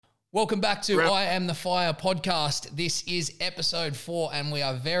Welcome back to I Am the Fire podcast. This is episode 4, and we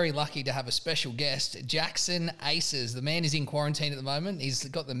are very lucky to have a special guest, Jackson Aces. The man is in quarantine at the moment. He's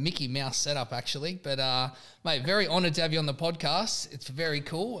got the Mickey Mouse setup, actually. But, mate, very honoured to have you on the podcast. It's very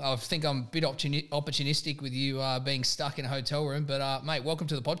cool. I think I'm a bit opportunistic with you being stuck in a hotel room. But, mate, welcome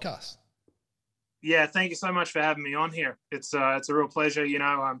to the podcast. Yeah, thank you so much for having me on here. It's a real pleasure.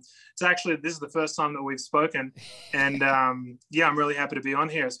 It's actually, this is the first time that we've spoken, and I'm really happy to be on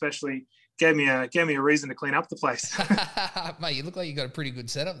here. Especially gave me a reason to clean up the place. Mate, you look like you got a pretty good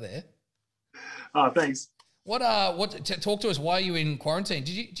setup there. Oh, thanks. Talk to us. Why are you in quarantine?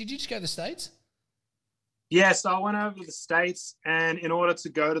 Did you just go to the States? Yeah, so I went over to the States, and in order to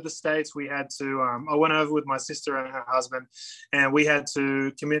go to the States, we had to, I went over with my sister and her husband, and we had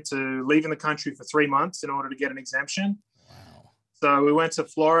to commit to leaving the country for 3 months in order to get an exemption. Wow. So we went to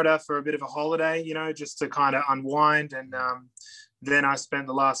Florida for a bit of a holiday, just to kind of unwind. And then I spent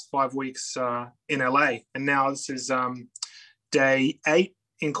the last 5 weeks in LA. And now this is day 8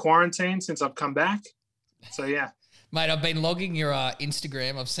 in quarantine since I've come back. So, yeah. Mate, I've been logging your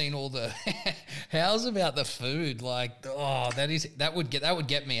Instagram. I've seen all the how's about the food? Like, that would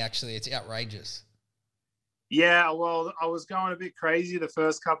get me, actually. It's outrageous. Yeah, well, I was going a bit crazy the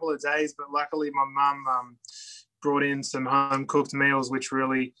first couple of days, but luckily my mum brought in some home cooked meals, which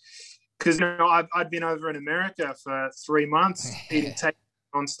really, because I'd been over in America for 3 months eating takeout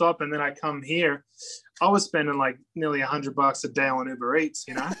nonstop, and then I come here, I was spending like nearly $100 a day on Uber Eats.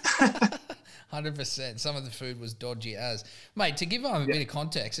 100%. Some of the food was dodgy as. Mate, to give a bit of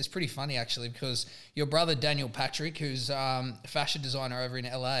context, it's pretty funny actually, because your brother Daniel Patrick, who's a fashion designer over in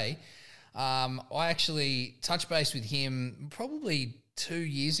LA, I actually touched base with him probably 2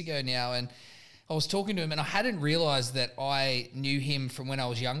 years ago now, and I was talking to him, and I hadn't realised that I knew him from when I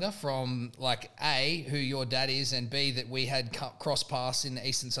was younger, from like A, who your dad is, and B, that we had crossed paths in the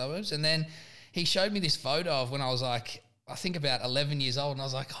eastern suburbs. And then he showed me this photo of when I was like, I think about 11 years old, and I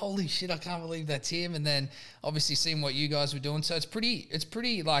was like, holy shit, I can't believe that's him. And then obviously seeing what you guys were doing. So it's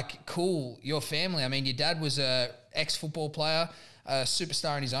pretty like cool, your family. I mean, your dad was a ex-football player, a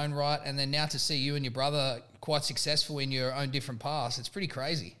superstar in his own right, and then now to see you and your brother quite successful in your own different paths, it's pretty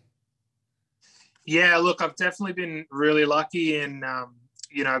crazy. Yeah, look, I've definitely been really lucky in,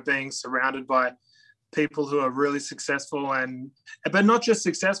 being surrounded by people who are really successful, but not just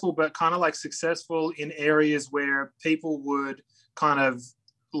successful, but kind of like successful in areas where people would kind of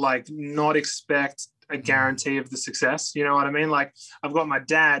like not expect a guarantee of the success. You know what I mean? Like, I've got my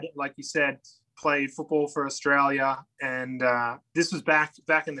dad, like you said, played football for Australia. And this was back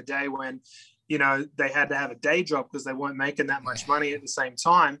in the day when, they had to have a day job because they weren't making that much money at the same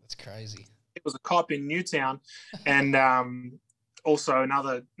time. That's crazy. It was a cop in Newtown. And, also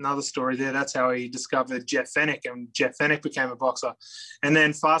another story there. That's how he discovered Jeff Fenech, and Jeff Fenech became a boxer. And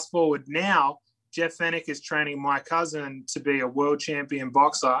then fast forward now, Jeff Fenech is training my cousin to be a world champion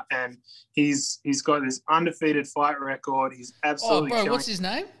boxer, and he's got this undefeated fight record. He's absolutely killing. What's his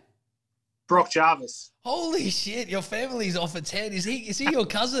name? Brock Jarvis. Holy shit, your family's off its head. Is he your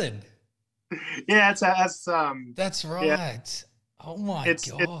cousin? Yeah, that's right. Yeah. Oh my God.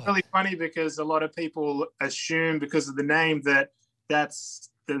 It's really funny because a lot of people assume because of the name that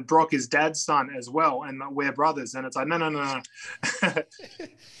Brock is dad's son as well, and we're brothers. And it's like, no.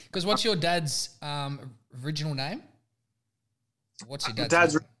 Because what's your dad's original name? What's your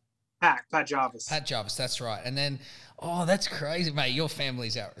dad's name? Pat Jarvis. Pat Jarvis, that's right. And then, that's crazy, mate. Your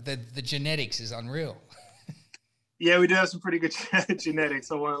family's out. The genetics is unreal. Yeah, we do have some pretty good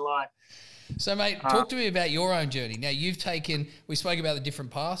genetics, I won't lie. So, mate, talk to me about your own journey. Now, we spoke about the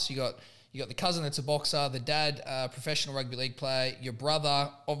different paths. You got the cousin that's a boxer, the dad, professional rugby league player, your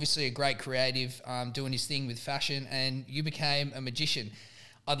brother, obviously a great creative, doing his thing with fashion, and you became a magician.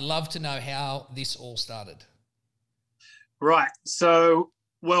 I'd love to know how this all started. Right. So,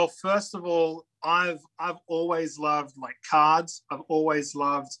 well, first of all, I've always loved like cards. I've always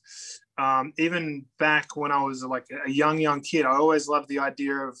loved, even back when I was like a young kid, I always loved the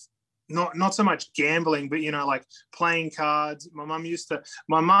idea of not so much gambling, but like playing cards. My mom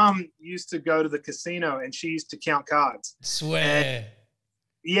used to go to the casino, and she used to count cards. Swear.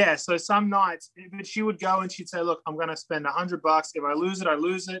 Yeah, so some nights, but she would go and she'd say, "Look, I'm going to spend $100. If I lose it, I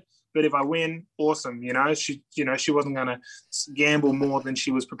lose it. But if I win, awesome." She wasn't going to gamble more than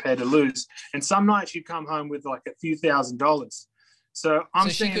she was prepared to lose. And some nights she'd come home with like a few $1,000s. So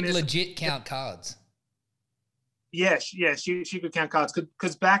she could legit count cards. Yeah, she could count cards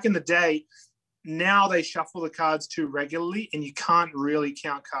because back in the day, now they shuffle the cards too regularly, and you can't really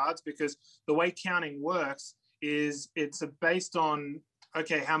count cards because the way counting works is it's based on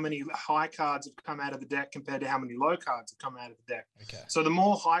okay, how many high cards have come out of the deck compared to how many low cards have come out of the deck. Okay. So the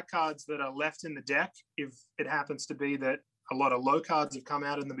more high cards that are left in the deck, if it happens to be that a lot of low cards have come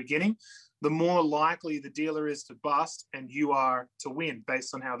out in the beginning, the more likely the dealer is to bust and you are to win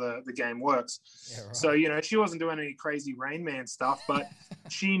based on how the game works. Yeah, right. So, you know, she wasn't doing any crazy Rain Man stuff, but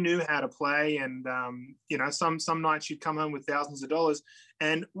she knew how to play. And, you know, some nights she'd come home with thousands of dollars.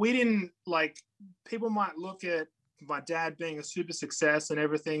 And we didn't, like, people might look at my dad being a super success and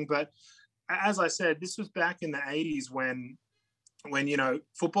everything. But as I said, this was back in the 80s when you know,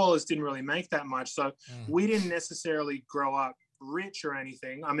 footballers didn't really make that much. So we didn't necessarily grow up rich or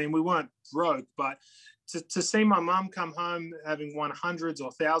anything. I mean, we weren't broke, but to see my mum come home having won hundreds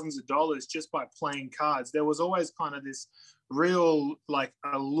or thousands of dollars just by playing cards, there was always kind of this real like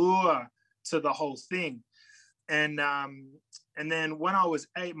allure to the whole thing. And then when I was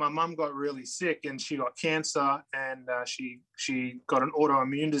 8, my mum got really sick and she got cancer, and she got an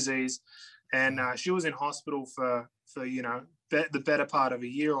autoimmune disease, and she was in hospital for you know, the better part of a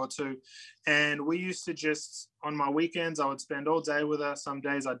year or two. And we used to just, on my weekends, I would spend all day with her. Some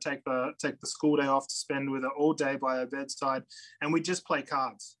days I'd take the school day off to spend with her all day by her bedside, and we'd just play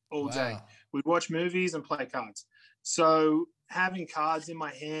cards all day. We'd watch movies and play cards. So having cards in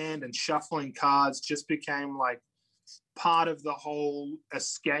my hand and shuffling cards just became like part of the whole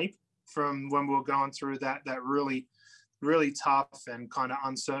escape from when we were going through that really, really tough and kind of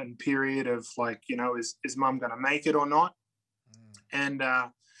uncertain period of like, you know, is mum going to make it or not? And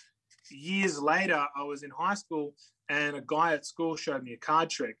years later, I was in high school, and a guy at school showed me a card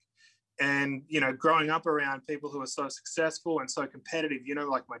trick. And, you know, growing up around people who are so successful and so competitive, you know,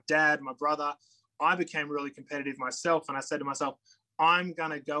 like my dad, my brother, I became really competitive myself. And I said to myself, I'm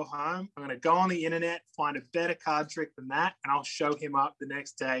going to go home. I'm going to go on the internet, find a better card trick than that, and I'll show him up the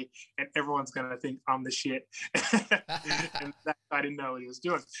next day, and everyone's going to think I'm the shit. And that I didn't know what he was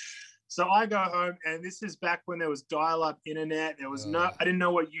doing. So I go home, and this is back when there was dial-up internet. There was I didn't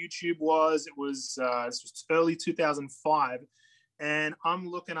know what YouTube was. It was early 2005, and I'm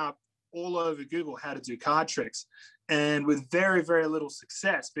looking up all over Google how to do card tricks, and with very, very little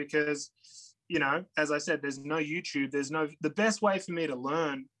success because, you know, as I said, there's no YouTube. The best way for me to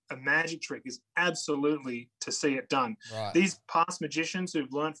learn a magic trick is absolutely to see it done. Right. These past magicians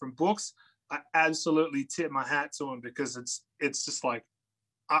who've learned from books, I absolutely tip my hat to them because it's just like,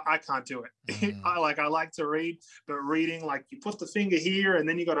 I can't do it. I like to read, but reading, like, you put the finger here and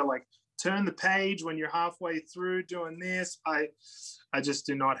then you got to like turn the page when you're halfway through doing this. I just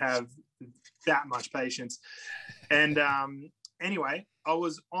do not have that much patience. And anyway, it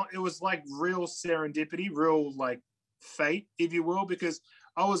was like real serendipity, real like fate, if you will, because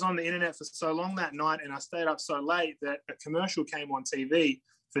I was on the internet for so long that night and I stayed up so late that a commercial came on TV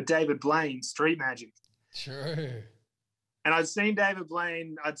for David Blaine, Street Magic. True. And I'd seen David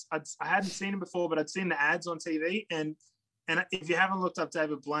Blaine. I hadn't seen him before, but I'd seen the ads on TV. And if you haven't looked up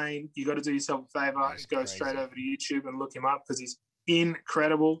David Blaine, you got to do yourself a favor. Just go straight over to YouTube and look him up because he's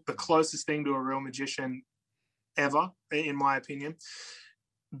incredible. The closest thing to a real magician ever, in my opinion.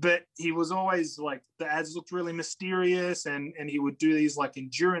 But he was always like, the ads looked really mysterious, and he would do these like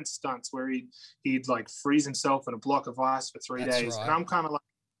endurance stunts where he'd like freeze himself in a block of ice for 3 days. Right. And I'm kind of like,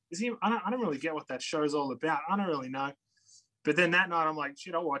 I don't really get what that show's all about. I don't really know. But then that night I'm like,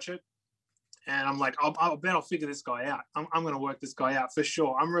 shit, I'll watch it. And I'm like, I'll bet I'll figure this guy out. I'm going to work this guy out for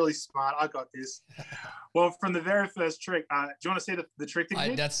sure. I'm really smart. I got this. Well, from the very first trick, do you want to see the trick that he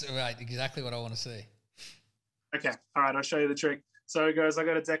did? That's right. Exactly what I want to see. Okay. All right. I'll show you the trick. So it goes, I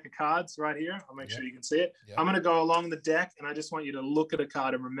got a deck of cards right here. I'll make sure you can see it. Yep. I'm going to go along the deck, and I just want you to look at a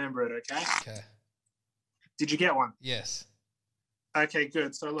card and remember it, okay? Okay. Did you get one? Yes. Okay,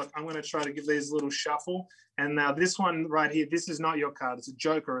 good. So look, I'm going to try to give these a little shuffle. And now this one right here, this is not your card. It's a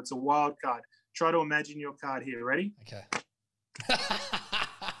joker. It's a wild card. Try to imagine your card here. Ready? Okay.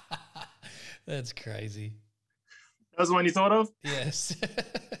 That's crazy. That was the one you thought of? Yes.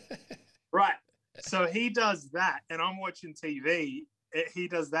 Right. So he does that, and I'm watching TV. He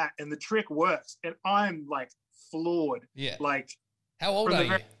does that, and the trick works. And I'm like floored. Yeah. Like, how old are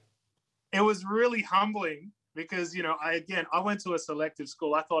you? It was really humbling. Because, you know, I went to a selective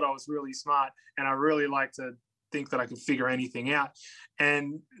school. I thought I was really smart, and I really like to think that I could figure anything out.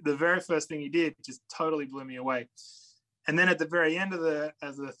 And the very first thing he did just totally blew me away. And then at the very end of the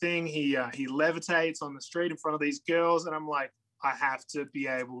thing, he levitates on the street in front of these girls, and I'm like, I have to be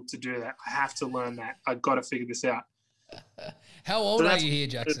able to do that. I have to learn that. I've got to figure this out. How old are you here,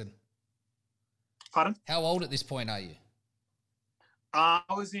 Jackson? Pardon? How old at this point are you? I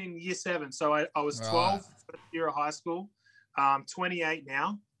was in year 7, so I was 12, first year of high school. 28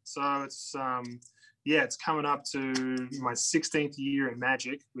 now, so it's yeah, it's coming up to my 16th year in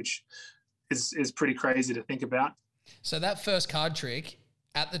Magic, which is pretty crazy to think about. So that first card trick,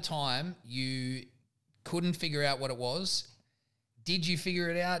 at the time, you couldn't figure out what it was. Did you figure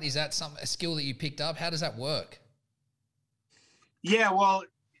it out? Is that a skill that you picked up? How does that work? Yeah, well,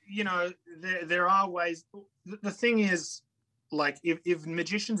 you know, there are ways. The thing is, like, if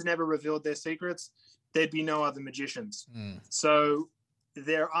magicians never revealed their secrets, there'd be no other magicians. So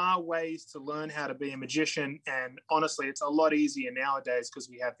there are ways to learn how to be a magician. And honestly, it's a lot easier nowadays because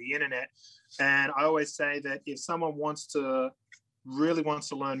we have the internet. And I always say that if someone really wants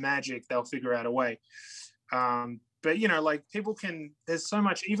to learn magic, they'll figure out a way. But, you know, like there's so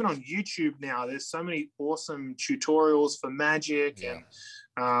much, even on YouTube now, there's so many awesome tutorials for magic. Yeah.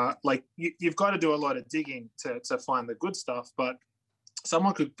 And like you've got to do a lot of digging to find the good stuff. But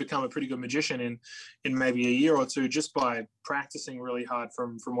someone could become a pretty good magician in maybe a year or two just by practicing really hard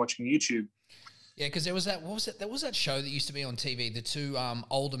from watching YouTube. Yeah, because there was that. What was it? There was that show that used to be on TV. The two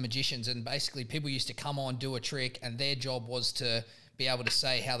older magicians, and basically people used to come on, do a trick, and their job was to be able to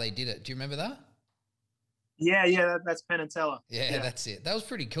say how they did it. Do you remember that? Yeah, that's Penn and Teller. Yeah, that's it. That was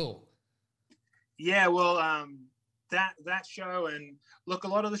pretty cool. Yeah, well, that show, and look, a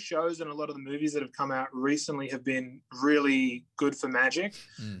lot of the shows and a lot of the movies that have come out recently have been really good for magic.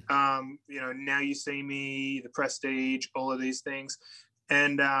 You know, Now You See Me, The Prestige, all of these things,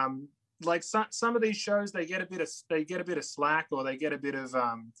 and like some of these shows, they get a bit of slack, or they get a bit of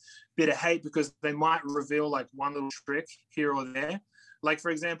hate because they might reveal like one little trick here or there. Like,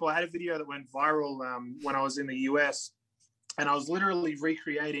 for example, I had a video that went viral when I was in the US, and I was literally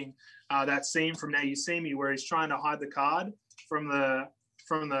recreating that scene from Now You See Me where he's trying to hide the card from the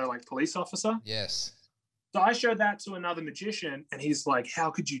like police officer. Yes. So I showed that to another magician, and he's like, "How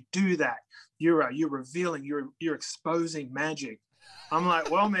could you do that? You're revealing, you're exposing magic." I'm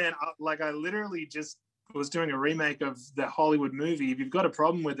like, "Well, man, I literally just was doing a remake of the Hollywood movie. If you've got a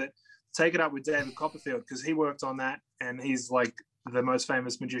problem with it, take it up with David Copperfield, because he worked on that, and he's like the most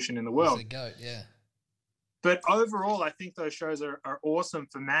famous magician in the world." He's the GOAT, yeah. But overall, I think those shows are awesome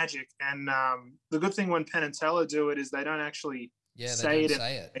for magic. And the good thing when Penn and Teller do it is they don't actually say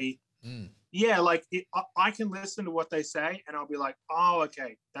it. Yeah, like I can listen to what they say, and I'll be like, "Oh,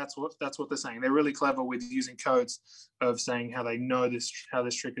 okay, that's what they're saying." They're really clever with using codes of saying how they know how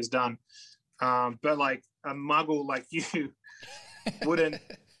this trick is done. But like a muggle like you wouldn't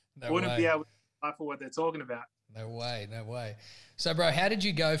be able to decipher what they're talking about. No way. So, bro, how did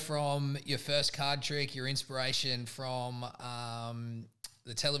you go from your first card trick, your inspiration from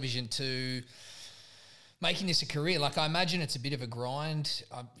the television, to making this a career? Like, I imagine it's a bit of a grind,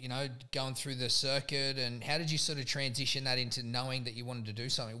 you know, going through the circuit. And how did you sort of transition that into knowing that you wanted to do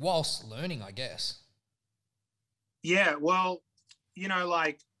something whilst learning, I guess? Yeah, well, you know,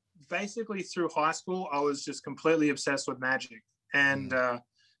 like basically through high school, I was just completely obsessed with magic. And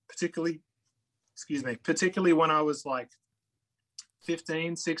particularly when I was like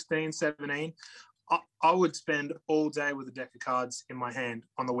 15, 16, 17, I would spend all day with a deck of cards in my hand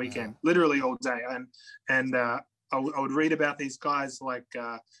on the weekend, literally all day. And I would read about these guys like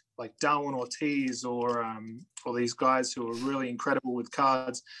Darwin Ortiz or these guys who are really incredible with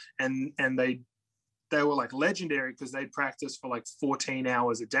cards, and they were like legendary because they'd practice for like 14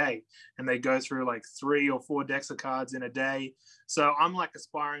 hours a day, and they go through like 3 or 4 decks of cards in a day. So I'm like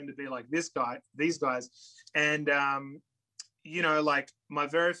aspiring to be like these guys. And, you know, like my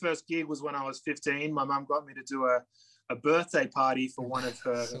very first gig was when I was 15. My mum got me to do a birthday party for one of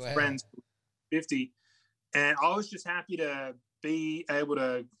her friends, 50. And I was just happy to be able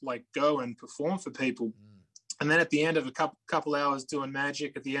to like go and perform for people. And then at the end of a couple hours doing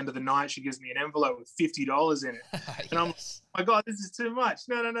magic, at the end of the night, she gives me an envelope with $50 in it. Yes. And I'm like, "Oh my God, this is too much.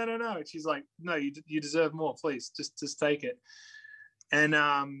 No. And she's like, "No, you deserve more. Please, just take it." And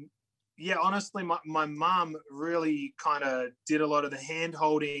yeah, honestly, my mom really kind of did a lot of the hand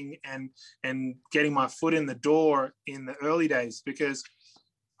holding and getting my foot in the door in the early days, because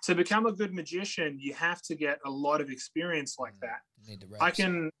to become a good magician, you have to get a lot of experience like that. You need the reps.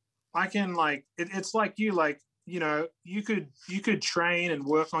 I can like, it's like you, like, you know, you could train and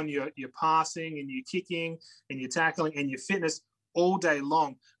work on your passing and your kicking and your tackling and your fitness all day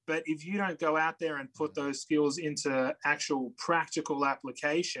long. But if you don't go out there and put those skills into actual practical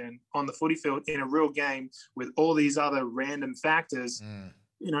application on the footy field in a real game with all these other random factors,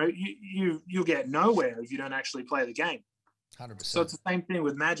 you know, you'll get nowhere if you don't actually play the game. 100%. So it's the same thing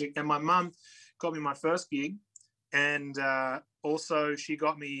with magic. And my mum got me my first gig, and also she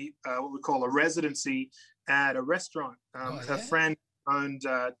got me what we call a residency at a restaurant. Her friend owned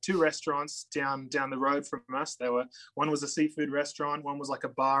two restaurants down the road from us. One was a seafood restaurant, one was like a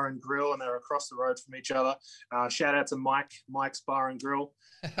bar and grill, and they were across the road from each other. Shout out to Mike's Bar and Grill.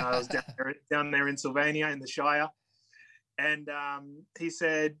 It was down there in Sylvania in the Shire. And he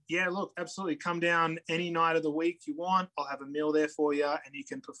said, yeah, look, absolutely, come down any night of the week you want. I'll have a meal there for you, and you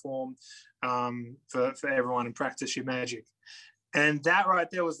can perform for everyone and practice your magic. And that right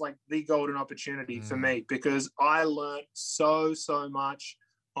there was like the golden opportunity for me, because I learned so much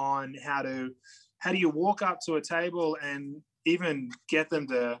on how do you walk up to a table and even get them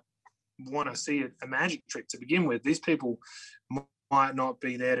to want to see a magic trick to begin with. These people might not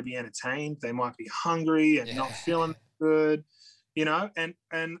be there to be entertained. They might be hungry and not feeling good, you know, and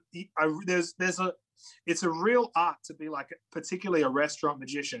it's a real art to be like, particularly a restaurant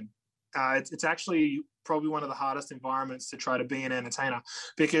magician. It's actually probably one of the hardest environments to try to be an entertainer,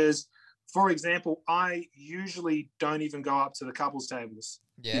 because, for example, I usually don't even go up to the couples tables.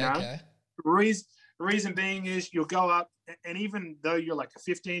 Yeah. You know? Okay. Reason being is you'll go up, and even though you're like a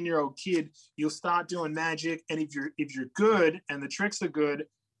 15-year-old kid, you'll start doing magic. And if you're good and the tricks are good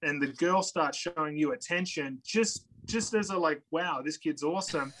and the girl starts showing you attention, just as a like, wow, this kid's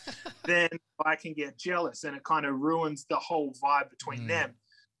awesome, then I can get jealous, and it kind of ruins the whole vibe between them.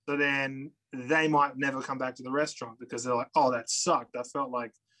 So then they might never come back to the restaurant, because they're like, oh, that sucked. I felt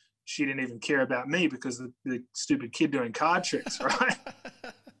like she didn't even care about me because of the stupid kid doing card tricks, right?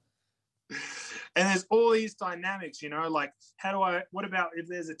 And there's all these dynamics, you know, like what about if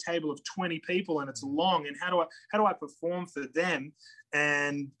there's a table of 20 people and it's long, and how do I perform for them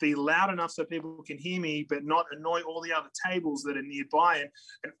and be loud enough so people can hear me, but not annoy all the other tables that are nearby,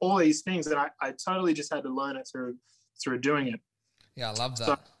 and all these things that I totally just had to learn it through doing it. Yeah, I love that.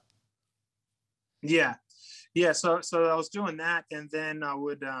 So, yeah. So I was doing that, and then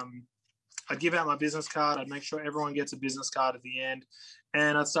I'd give out my business card. I'd make sure everyone gets a business card at the end,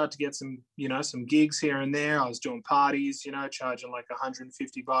 and I'd start to get some gigs here and there. I was doing parties, charging like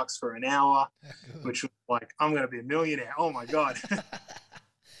 $150 for an hour, which was like, I'm going to be a millionaire. Oh my God.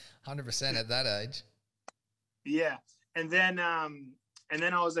 100% at that age. Yeah. And then I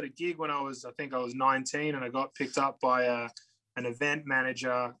was at a gig when I think I was 19, and I got picked up by an event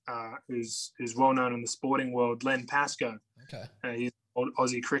manager who's well known in the sporting world, Len Pascoe. Okay. He's an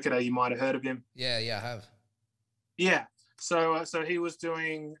Aussie cricketer. You might have heard of him. Yeah, I have. Yeah. So he was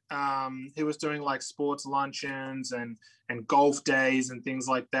doing like sports luncheons and golf days and things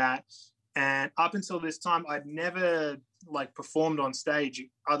like that. And up until this time, I'd never like performed on stage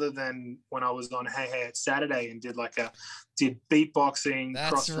other than when I was on Hey Hey It's Saturday and did beatboxing.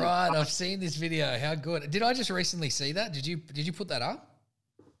 That's right. I've seen this video. How good. Did I just recently see that? Did you put that up?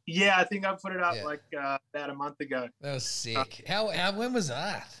 Yeah, I think I put it up about a month ago. That was sick. When was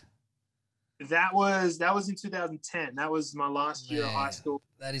that? That was in 2010. That was my last year of high school.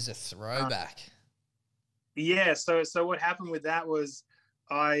 That is a throwback. Yeah. So what happened with that was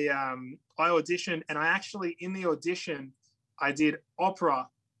I auditioned, and I actually, in the audition, I did opera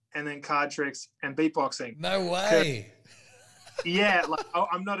and then card tricks and beatboxing. No way. Yeah. Like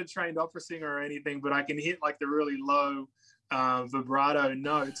I'm not a trained opera singer or anything, but I can hit like the really low vibrato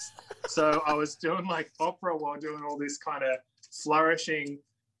notes. So I was doing like opera while doing all this kind of flourishing.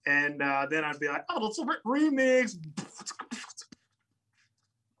 And then I'd be like, oh, that's a remix.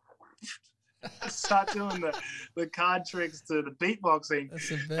 Start doing the card tricks to the beatboxing. That's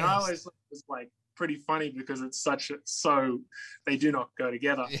the best. And I always thought it was like pretty funny because it's so they do not go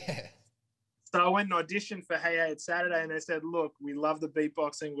together. Yeah. So I went and auditioned for Hey Hey It's Saturday, and they said, look, we love the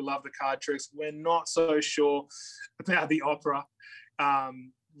beatboxing, we love the card tricks. We're not so sure about the opera.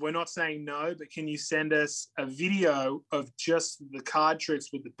 We're not saying no, but can you send us a video of just the card tricks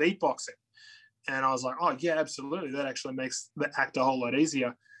with the beatboxing? And I was like, oh, yeah, absolutely. That actually makes the act a whole lot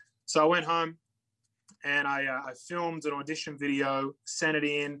easier. So I went home and I filmed an audition video, sent it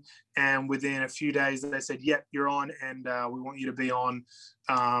in, and within a few days they said, yep, you're on, and we want you to be on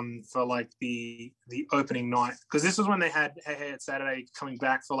for like the opening night. Because this was when they had Hey Hey It's Saturday coming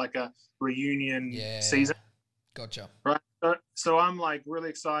back for like a reunion season. Gotcha. Right. So I'm like really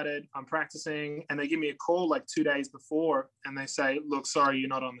excited. I'm practicing, and they give me a call like 2 days before, and they say, look, sorry, you're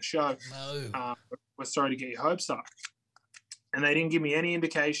not on the show. No. We're sorry to get your hopes up. And they didn't give me any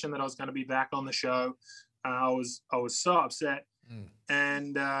indication that I was going to be back on the show. I was so upset.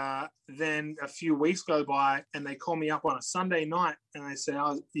 And then a few weeks go by, and they call me up on a Sunday night, and they say,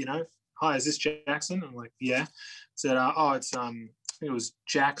 hi, is this Jackson? I'm like, yeah. Said, it was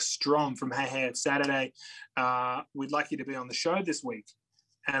Jack Strom from Hey Hey It's Saturday. We'd like you to be on the show this week.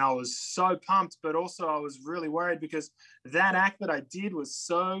 And I was so pumped, but also I was really worried because that act that I did was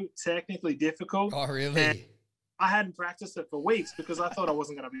so technically difficult. Oh, really? I hadn't practiced it for weeks because I thought I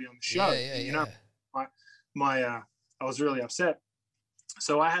wasn't going to be on the show. You know, I was really upset.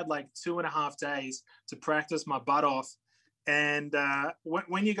 So I had like 2.5 days to practice my butt off. And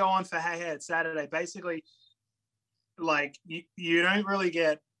when you go on for Hey Hey, it's Saturday, basically, like you don't really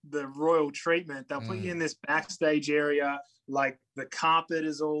get the royal treatment. They'll put you in this backstage area, like the carpet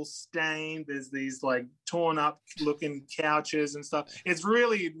is all stained. There's these like torn up looking couches and stuff. It's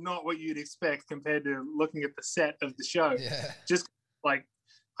really not what you'd expect compared to looking at the set of the show. Yeah. Just like,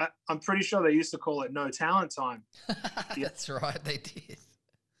 I'm pretty sure they used to call it no talent time. That's right, they did.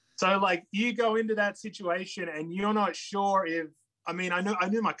 So like you go into that situation and you're not sure if, I mean, I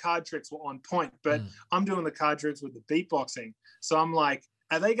knew my card tricks were on point, but I'm doing the card tricks with the beatboxing. So I'm like,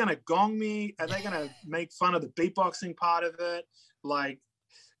 are they going to gong me? Are they going to make fun of the beatboxing part of it? Like,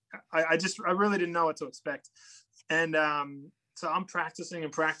 I really didn't know what to expect. And so I'm practicing.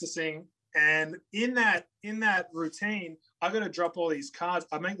 And in that routine, I got to drop all these cards.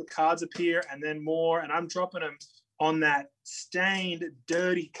 I make the cards appear and then more, and I'm dropping them on that stained,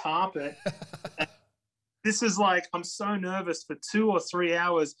 dirty carpet. This is like, I'm so nervous for 2 or 3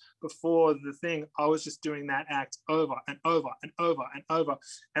 hours before the thing. I was just doing that act over and over and over and over.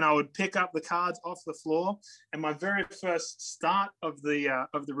 And I would pick up the cards off the floor. And my very first start of the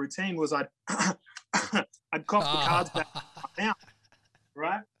routine was I'd cough the cards back out,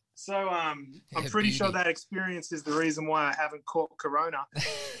 right? So I'm pretty sure that experience is the reason why I haven't caught Corona.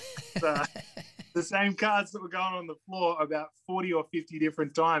 The same cards that were going on the floor about 40 or 50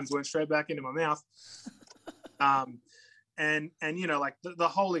 different times went straight back into my mouth. And you know, like the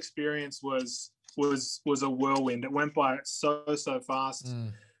whole experience was a whirlwind. It went by so fast.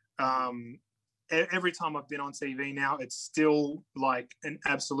 Every time I've been on TV now, it's still like an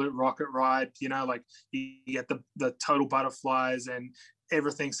absolute rocket ride. You know, like you get the total butterflies and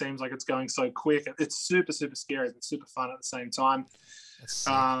everything seems like it's going so quick. It's super scary, but super fun at the same time.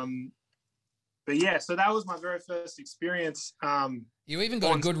 But yeah, so that was my very first experience. You even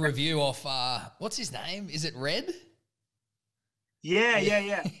got a good review off, what's his name? Is it Red?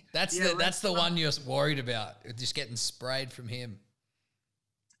 Yeah. That's the one you're worried about, just getting sprayed from him.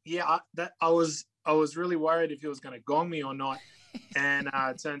 Yeah, I was really worried if he was going to gong me or not. And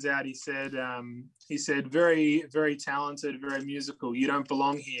it turns out he said very, very talented, very musical. You don't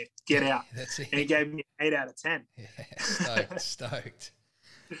belong here. Get out. That's it. And he gave me 8 out of 10. Yeah, stoked.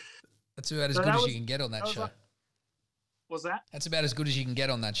 That's about as good as you can get on that show. What's that? That's about as good as you can get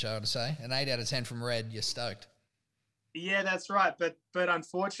on that show, to say. An 8 out of 10 from Red, you're stoked. Yeah, that's right. But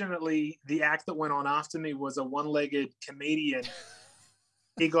unfortunately, the act that went on after me was a one-legged comedian.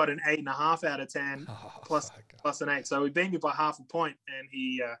 He got an 8.5 out of 10 plus an 8. So he beat me by half a point, and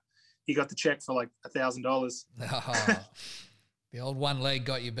he got the check for like $1,000. The old one leg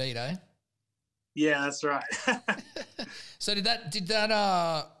got you beat, eh? Yeah, that's right. So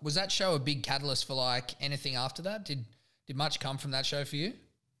was that show a big catalyst for like anything after that? Did much come from that show for you?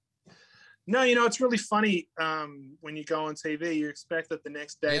 No, you know, it's really funny. When you go on TV, you expect that the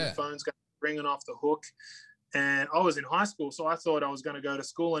next day the phone's going to be ringing off the hook. And I was in high school, so I thought I was going to go to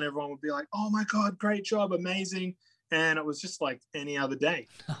school and everyone would be like, oh my God, great job, amazing. And it was just like any other day.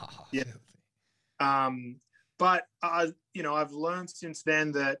 Yeah. But I've learned since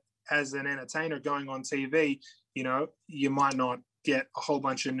then that as an entertainer going on TV, you know, you might not get a whole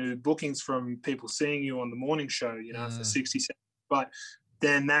bunch of new bookings from people seeing you on the morning show, you know, for 60 seconds. But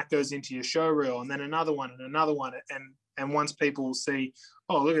then that goes into your show reel, and then another one and another one. And once people see,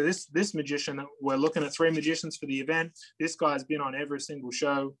 oh, look at this magician, we're looking at 3 magicians for the event. This guy's been on every single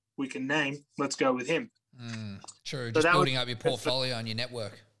show we can name. Let's go with him. True. So just building up your portfolio on your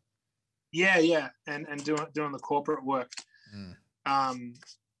network. Yeah. And doing the corporate work.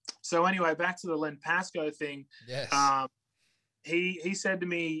 So anyway, back to the Len Pascoe thing. Yes. He said to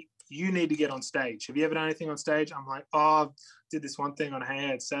me, you need to get on stage. Have you ever done anything on stage? I'm like, oh, I did this one thing on Hey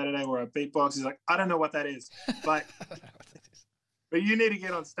It's Saturday where I beatbox. He's like, I don't know what that is, but but you need to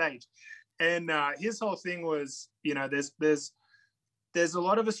get on stage. And his whole thing was, you know, there's a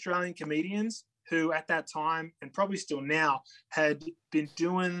lot of Australian comedians who at that time, and probably still now, had been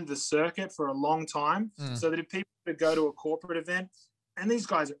doing the circuit for a long time. So that if people could go to a corporate event, and these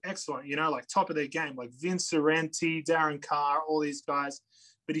guys are excellent, you know, like top of their game, like Vince Sorrenti, Darren Carr, all these guys.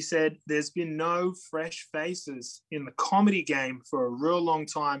 But he said there's been no fresh faces in the comedy game for a real long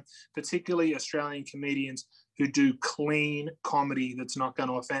time, particularly Australian comedians who do clean comedy that's not going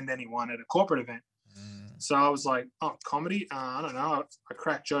to offend anyone at a corporate event. So I was like, oh, comedy? I don't know. I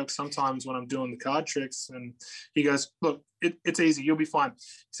crack jokes sometimes when I'm doing the card tricks. And he goes, look, it's easy. You'll be fine.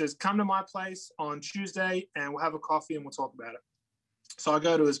 He says, come to my place on Tuesday and we'll have a coffee and we'll talk about it. So I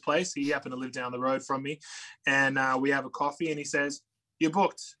go to his place. He happened to live down the road from me, and we have a coffee. And he says, "You're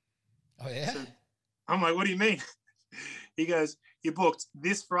booked." Oh yeah. So I'm like, "What do you mean?" He goes, "You're booked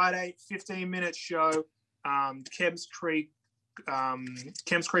this Friday, 15-minute show, Kemps Creek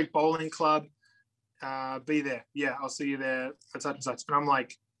Bowling Club. Be there. Yeah, I'll see you there for such and such." And I'm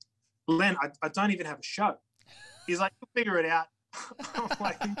like, "Len, I don't even have a show." He's like, "You'll figure it out." I'm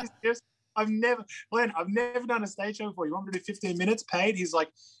like, I've never done a stage show before. You want me to do 15 minutes paid? He's like,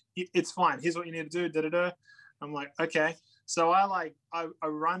 "It's fine. Here's what you need to do." Da, da, da. I'm like, okay. So I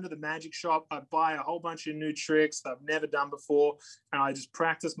run to the magic shop. I buy a whole bunch of new tricks that I've never done before, and I just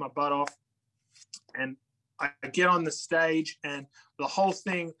practice my butt off. And I get on the stage, and the whole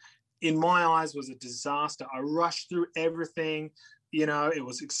thing, in my eyes, was a disaster. I rushed through everything. It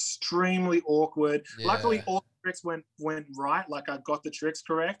was extremely awkward. Yeah. Luckily, all the tricks went right. Like, I got the tricks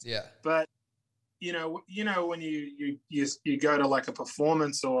correct. Yeah. But when you go to like a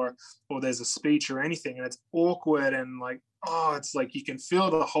performance or there's a speech or anything, and it's awkward, and like, it's like you can feel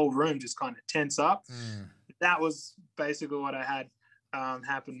the whole room just kind of tense up. That was basically what I had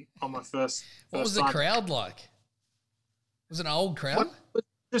happen on my first. What was the crowd like? Was it an old crowd?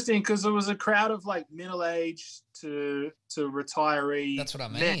 Interesting, because it was a crowd of like middle-aged to retiree. That's what I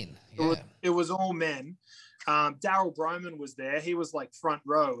mean. Men. Yeah. It was all men. Daryl Broman was there. He was like front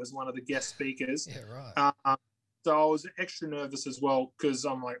row as one of the guest speakers. Yeah, right. So I was extra nervous as well, because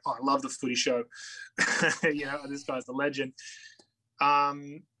I'm like, I love the footy show. This guy's a legend.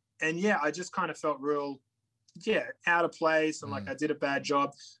 And yeah, I just kind of felt out of place, and like I did a bad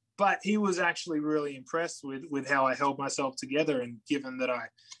job. But he was actually really impressed with how I held myself together, and given that I,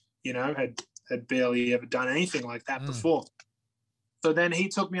 had barely ever done anything like that before. So then he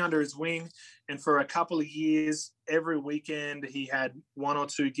took me under his wing, and for a couple of years, every weekend he had 1 or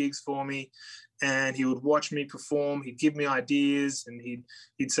 2 gigs for me, and he would watch me perform. He'd give me ideas, and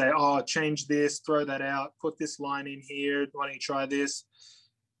he'd say, "Oh, change this, throw that out, put this line in here. Why don't you try this?"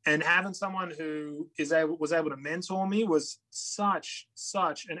 And having someone who was able to mentor me was such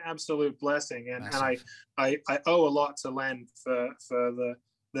an absolute blessing. And I owe a lot to Len for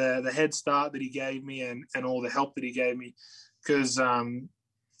the head start that he gave me, and all the help that he gave me. Because,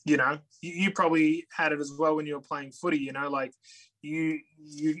 you probably had it as well when you were playing footy, like you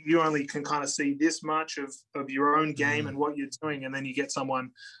only can kind of see this much of your own game and what you're doing. And then you get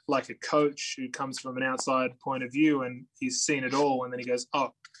someone like a coach who comes from an outside point of view, and he's seen it all. And then he goes,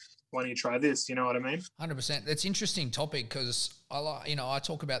 "Oh, why don't you try this?" You know what I mean? 100%. That's an interesting topic, because I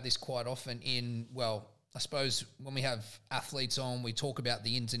talk about this quite often I suppose when we have athletes on, we talk about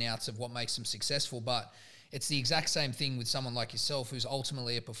the ins and outs of what makes them successful, but it's the exact same thing with someone like yourself, who's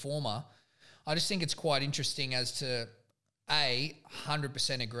ultimately a performer. I just think it's quite interesting as to,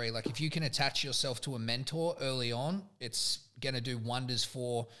 100% agree. Like, if you can attach yourself to a mentor early on, it's going to do wonders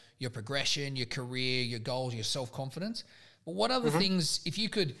for your progression, your career, your goals, your self-confidence. But what other things, if you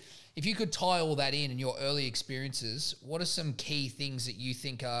could tie all that in your early experiences, what are some key things that you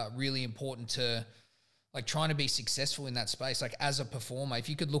think are really important to, like, trying to be successful in that space? Like, as a performer, if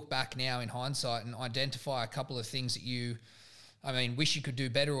you could look back now in hindsight and identify a couple of things that you, wish you could do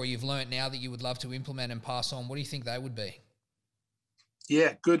better, or you've learned now that you would love to implement and pass on, what do you think they would be?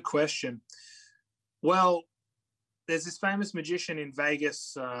 Yeah, good question. Well, there's this famous magician in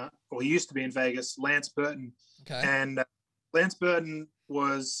Vegas, or he used to be in Vegas, Lance Burton. Okay. And Lance Burton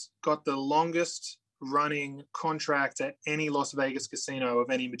got the longest running contract at any Las Vegas casino of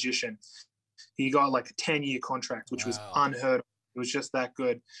any magician. He got like a 10-year contract, which was unheard of. It was just that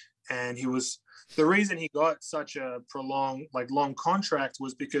good. And the reason he got such a prolonged, long contract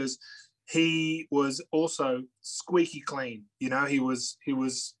was because he was also squeaky clean. He was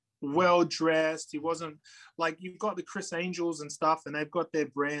well dressed. He wasn't like, you've got the Chris Angels and stuff, and they've got their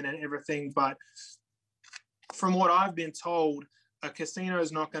brand and everything. But from what I've been told, a casino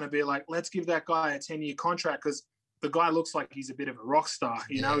is not going to be like, let's give that guy a 10-year contract, because the guy looks like he's a bit of a rock star.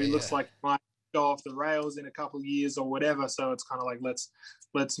 He looks like he might go off the rails in a couple of years or whatever. So it's kind of like,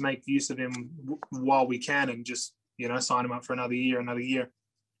 let's make use of him while we can, and just, sign him up for another year.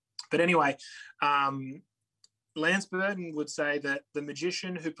 But anyway, Lance Burton would say that the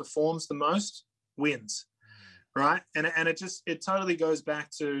magician who performs the most wins, right? And it totally goes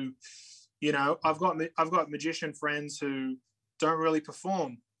back to, I've got magician friends who don't really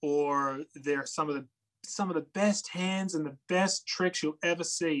perform, or they're some of the best hands and the best tricks you'll ever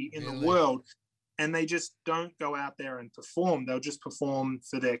see in the world, and they just don't go out there and perform. They'll just perform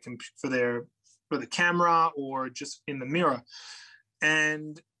for the camera, or just in the mirror.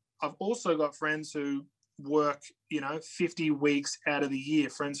 And I've also got friends who work, 50 weeks out of the year,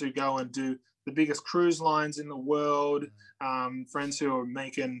 friends who go and do the biggest cruise lines in the world, friends who are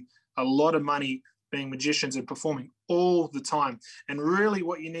making a lot of money being magicians and performing all the time. And really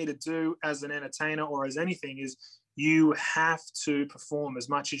what you need to do as an entertainer or as anything is you have to perform as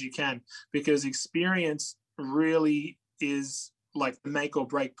much as you can, because experience really is like the make or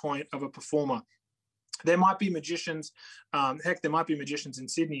break point of a performer. There might be magicians, there might be magicians in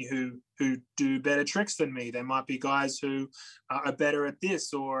Sydney who do better tricks than me. There might be guys who are better at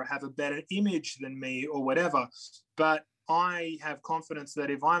this or have a better image than me or whatever. But I have confidence that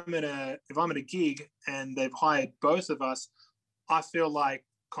if I'm at a gig and they've hired both of us, I feel like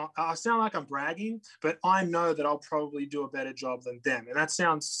I sound like I'm bragging, but I know that I'll probably do a better job than them. And that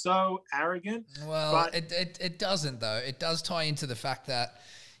sounds so arrogant. Well, but it doesn't, though. It does tie into the fact that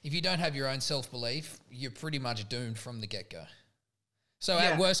if you don't have your own self-belief, you're pretty much doomed from the get-go. So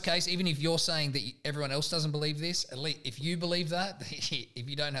at worst case, even if you're saying that everyone else doesn't believe this, at least if you believe that, if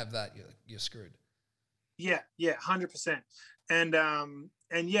you don't have that, you're screwed. Yeah, 100%. And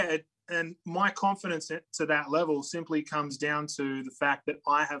my confidence to that level simply comes down to the fact that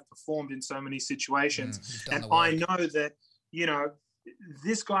I have performed in so many situations. And I know that,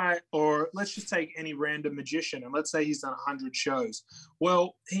 this guy, or let's just take any random magician, and let's say he's done 100 shows.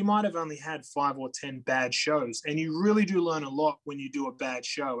 Well, he might have only had 5 or 10 bad shows. And you really do learn a lot when you do a bad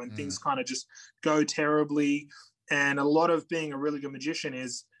show and things kind of just go terribly. And a lot of being a really good magician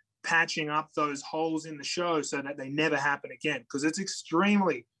is patching up those holes in the show so that they never happen again, because it's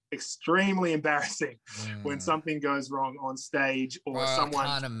extremely embarrassing when something goes wrong on stage or someone.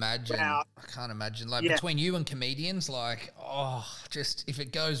 I can't imagine. Like between you and comedians, like, just if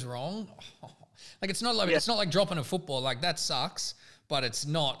it goes wrong, like it's not like dropping a football. Like that sucks, but it's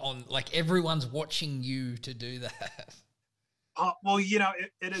not on. Like everyone's watching you to do that. Well,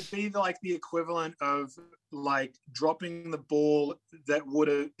 it'd be like the equivalent of like dropping the ball that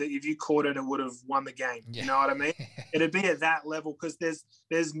if you caught it, it would have won the game. Yeah. You know what I mean? It'd be at that level because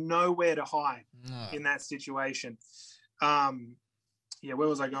there's nowhere to hide in that situation. Where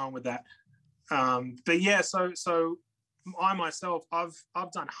was I going with that? But yeah, so I myself, I've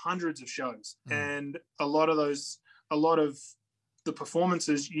done hundreds of shows, and a lot of the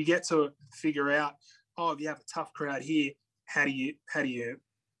performances you get to figure out. Oh, if you have a tough crowd here, how do you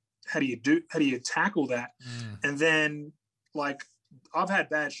tackle that? And then like I've had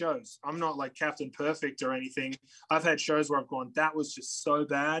bad shows. I'm not like Captain Perfect or anything. I've had shows where I've gone, that was just so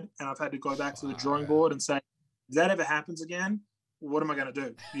bad, and I've had to go back to the drawing board and say, if that ever happens again, what am I going to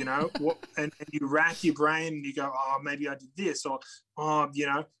do? And you rack your brain and you go, maybe I did this, or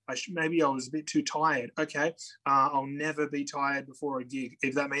maybe I was a bit too tired. Okay, I'll never be tired before a gig.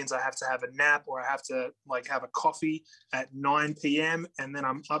 If that means I have to have a nap or I have to like have a coffee at 9 p.m. and then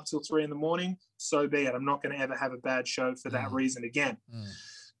I'm up till 3 a.m, so be it. I'm not going to ever have a bad show for that reason again.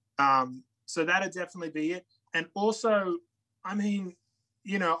 So that'd definitely be it. And also, I mean,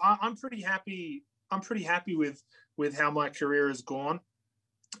 I'm pretty happy. I'm pretty happy with how my career has gone.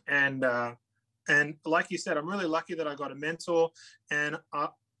 And like you said, I'm really lucky that I got a mentor. And I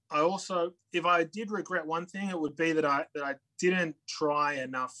also, if I did regret one thing, it would be that I didn't try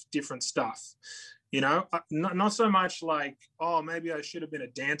enough different stuff. Not so much like, maybe I should have been a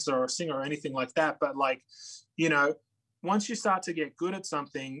dancer or a singer or anything like that. But like, once you start to get good at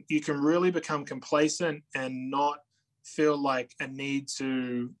something, you can really become complacent and not feel like a need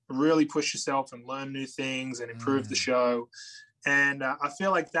to really push yourself and learn new things and improve the show. And I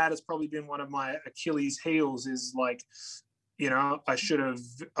feel like that has probably been one of my Achilles heels, is like, I should have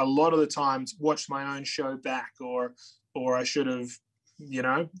a lot of the times watched my own show back, or I should have,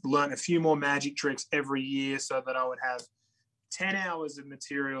 learned a few more magic tricks every year so that I would have 10 hours of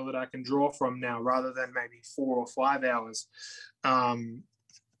material that I can draw from now rather than maybe 4 or 5 hours. And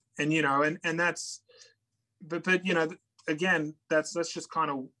that's, but again, that's just kind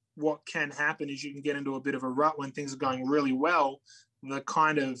of what can happen, is you can get into a bit of a rut when things are going really well. The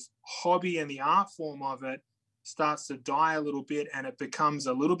kind of hobby and the art form of it starts to die a little bit, and it becomes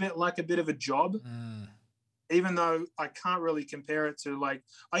a little bit like a bit of a job. Even though I can't really compare it to, like,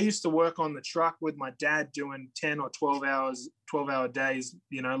 I used to work on the truck with my dad doing 10 or 12-hour days,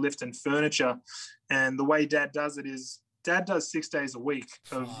 lifting furniture. And the way dad does it is dad does 6 days a week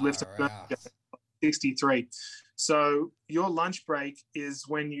of lifting furniture, 63. So your lunch break is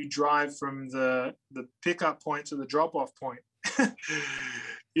when you drive from the pickup point to the drop-off point.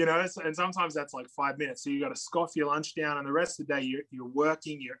 And sometimes that's like 5 minutes. So you got to scoff your lunch down, and the rest of the day you're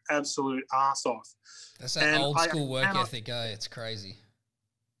working your absolute ass off. That's that old school work ethic, It's crazy.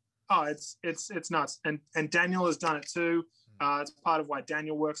 Oh, it's nuts. And Daniel has done it too. It's part of why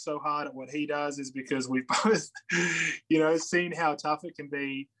Daniel works so hard at what he does, is because we've both, seen how tough it can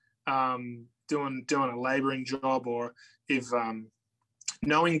be doing a laboring job, or if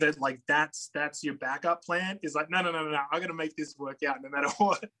knowing that like that's your backup plan is like, no, I'm gonna make this work out no matter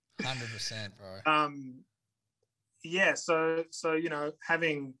what. 100%, bro. Yeah, so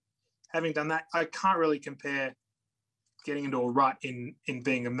having done that, I can't really compare getting into a rut in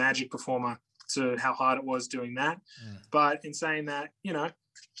being a Magic performer to how hard it was doing that. But in saying that,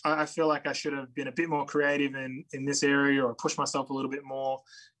 I feel like I should have been a bit more creative in this area, or push myself a little bit more,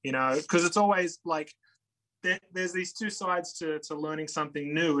 because it's always like there's these two sides to learning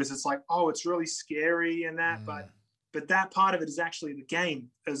something new. Is it's like, oh, it's really scary and that, but that part of it is actually the game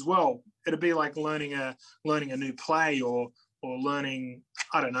as well. It'd be like learning a new play, or learning,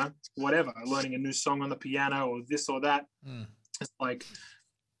 I don't know, whatever, learning a new song on the piano, or this or that. It's like,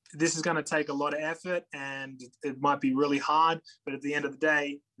 this is going to take a lot of effort, and it might be really hard, but at the end of the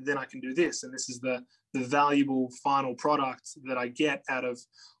day, then I can do this. And this is the valuable final product that I get out of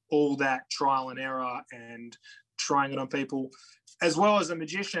all that trial and error and trying it on people. As well as a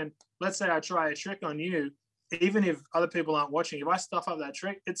magician, let's say I try a trick on you, even if other people aren't watching, if I stuff up that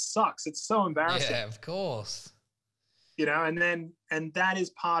trick, it sucks. It's so embarrassing. Yeah, of course. And that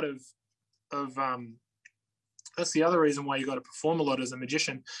is part of that's the other reason why you got to perform a lot as a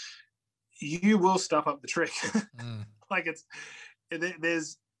magician. You will stuff up the trick. Like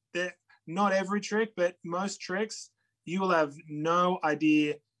there's not every trick, but most tricks, you will have no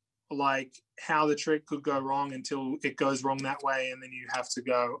idea like how the trick could go wrong until it goes wrong that way. And then you have to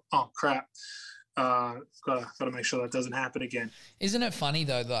go, oh crap. Gotta make sure that doesn't happen again. Isn't it funny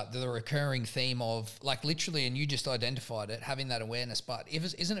though, that the recurring theme of like literally, and you just identified it, having that awareness, but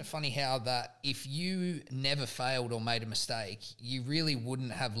isn't it funny how that if you never failed or made a mistake, you really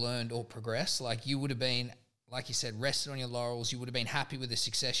wouldn't have learned or progressed? Like you would have been, like you said, rested on your laurels. You would have been happy with the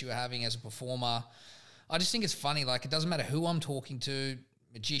success you were having as a performer. I just think it's funny. Like it doesn't matter who I'm talking to,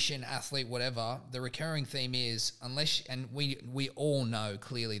 magician, athlete, whatever, the recurring theme is and we all know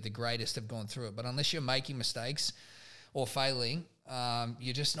clearly the greatest have gone through it, but unless you're making mistakes or failing,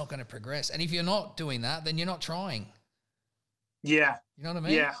 you're just not going to progress. And if you're not doing that, then you're not trying. Yeah. You know what I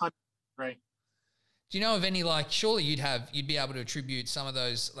mean? Yeah, 100%. Do you know of any, like, surely you'd be able to attribute some of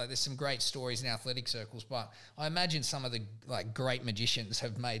those, like there's some great stories in athletic circles, but I imagine some of the like great magicians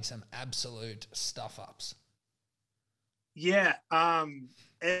have made some absolute stuff ups. Yeah.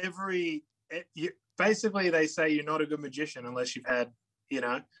 Basically they say you're not a good magician unless you've had,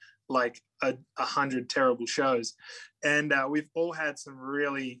 like 100 terrible shows. And we've all had some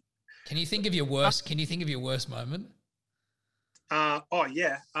really. Can you think of your worst moment? Oh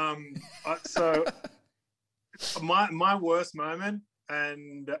yeah. So my worst moment,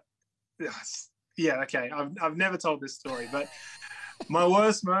 and yeah, okay. I've never told this story, but my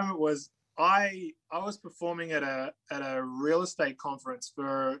worst moment was I was performing at a real estate conference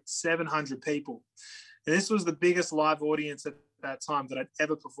for 700 people. And this was the biggest live audience at that time that I'd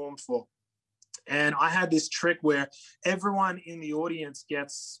ever performed for. And I had this trick where everyone in the audience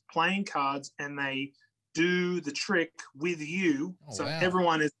gets playing cards and they do the trick with you. Oh, so wow.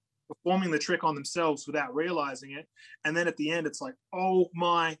 Everyone is performing the trick on themselves without realizing it. And then at the end, it's like, oh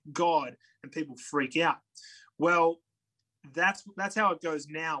my God, and people freak out. Well, that's how it goes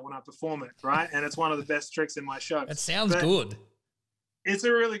now when I perform it, right? And it's one of the best tricks in my show. It sounds good. It's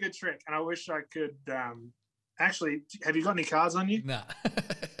a really good trick, and I wish I could. Actually, have you got any cards on you? No.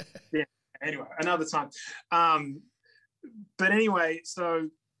 Yeah. Anyway, another time. But anyway, so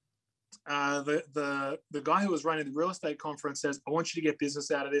the guy who was running the real estate conference says, "I want you to get business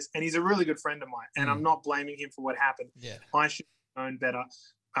out of this," and he's a really good friend of mine, and I'm not blaming him for what happened. Yeah. I should have known better.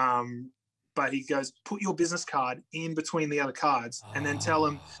 But he goes, put your business card in between the other cards and then tell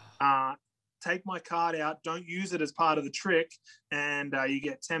him, take my card out. Don't use it as part of the trick. And you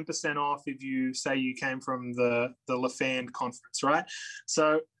get 10% off if you say you came from the LaFand conference, right?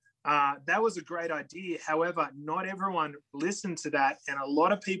 So that was a great idea. However, not everyone listened to that. And a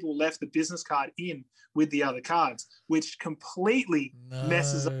lot of people left the business card in with the other cards, which completely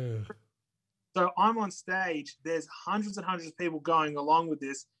messes up. So I'm on stage. There's hundreds and hundreds of people going along with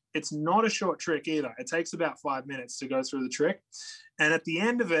this. It's not a short trick either. It takes about 5 minutes to go through the trick. And at the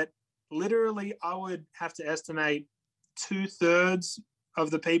end of it, literally, I would have to estimate 2/3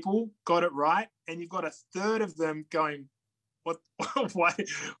 of the people got it right. And you've got 1/3 of them going, what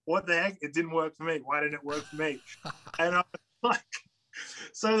the heck? It didn't work for me. Why didn't it work for me? And I was like,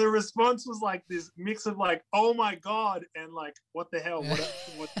 so the response was like this mix of like, oh my God, and like, what the hell?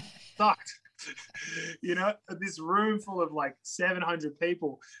 What sucked? This room full of like 700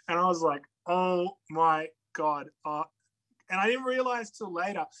 people. And I was like, oh my God. And I didn't realize till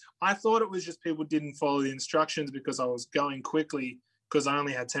later. I thought it was just people didn't follow the instructions because I was going quickly because I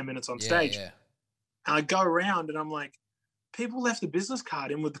only had 10 minutes on Yeah, stage. yeah. And I go around and I'm like, people left the business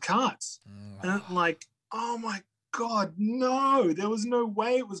card in with the cards. And I'm like, oh my God, no, there was no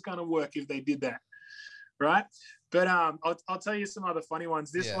way it was going to work if they did that. Right. But I'll tell you some other funny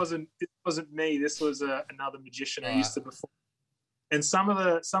ones. This wasn't me. This was another magician I used to perform. And some of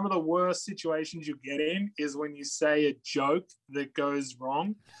the worst situations you get in is when you say a joke that goes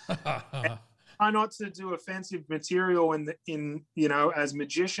wrong. Try not to do offensive material in as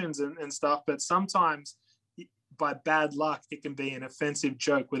magicians and stuff, but sometimes by bad luck it can be an offensive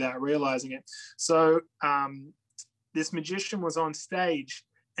joke without realizing it. So this magician was on stage,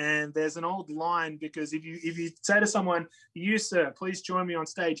 and there's an old line, because if you say to someone, "You sir, please join me on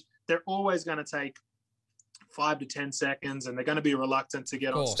stage," they're always going to take 5 to 10 seconds, and they're going to be reluctant to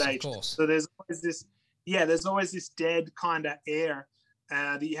get on stage. So there's always this dead kind of air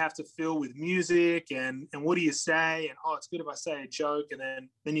that you have to fill with music, and what do you say? And it's good if I say a joke, and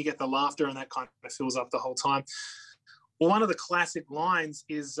then you get the laughter, and that kind of fills up the whole time. Well, one of the classic lines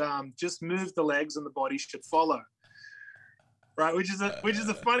is just move the legs and the body should follow. Right, which is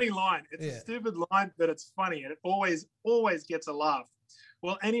a funny line. It's a stupid line, but it's funny, and it always gets a laugh.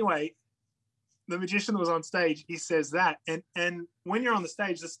 Well, anyway, the magician that was on stage, he says that, and when you're on the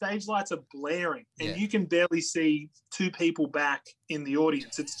stage lights are blaring, and you can barely see 2 people back in the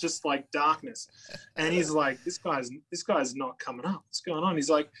audience. It's just like darkness. And he's like, this guy's not coming up. What's going on? He's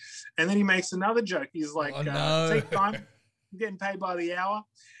like, and then he makes another joke. He's like, take time. I'm getting paid by the hour.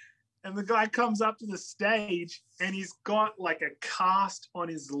 And the guy comes up to the stage, and he's got like a cast on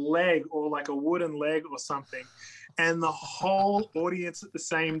his leg, or like a wooden leg or something. And the whole audience at the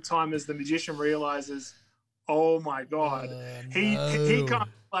same time as the magician realizes, oh my God, he can't,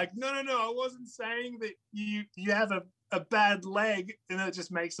 like, no, I wasn't saying that you have a bad leg, and it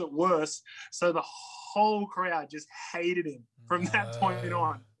just makes it worse. So the whole crowd just hated him from that point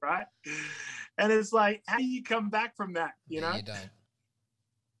on, right? And it's like, how do you come back from that? You know? You don't.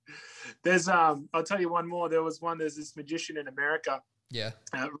 There's I'll tell you one more. There's this magician in America. Yeah.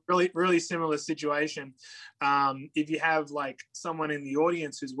 Really, really similar situation. If you have like someone in the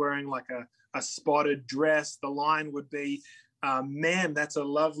audience who's wearing like a spotted dress, the line would be, "Man, that's a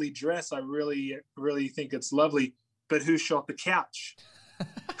lovely dress. I really, really think it's lovely. But who shot the couch?"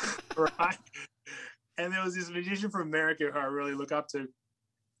 Right. And there was this magician from America who I really look up to.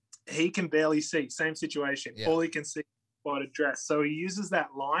 He can barely see. Same situation. Yeah. All he can see. Spotted dress. So he uses that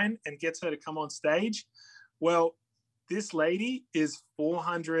line and gets her to come on stage. Well, this lady is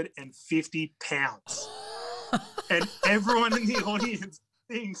 450 pounds. And everyone in the audience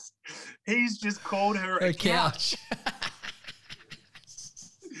thinks he's just called her a couch.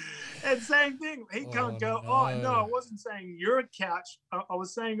 And same thing. He can't go, no, I wasn't saying you're a couch. I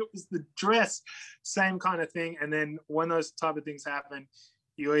was saying it was the dress. Same kind of thing. And then when those type of things happen,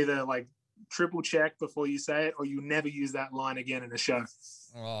 you either like triple check before you say it, or you never use that line again in a show.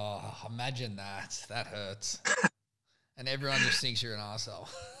 Oh, imagine that. That hurts. And everyone just thinks you're an arsehole.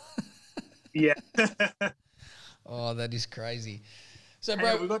 Yeah. Oh, that is crazy. So,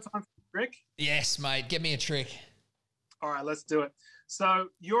 bro, we got time for a trick? Yes, mate. Get me a trick. All right, let's do it. So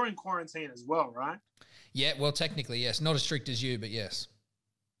you're in quarantine as well, right? Yeah, well, technically, yes. Not as strict as you, but yes.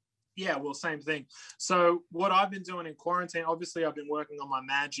 Yeah, well, same thing. So what I've been doing in quarantine, obviously I've been working on my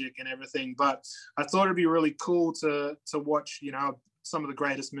magic and everything, but I thought it'd be really cool to watch, some of the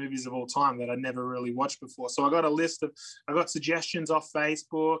greatest movies of all time that I never really watched before. So I got suggestions off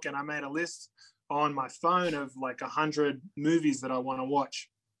Facebook, and I made a list on my phone of like 100 movies that I want to watch.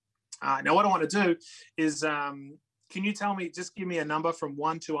 Now what I want to do is, can you tell me, just give me a number from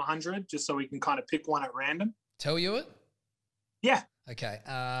 1 to 100, just so we can kind of pick one at random? Tell you it? Yeah. Okay.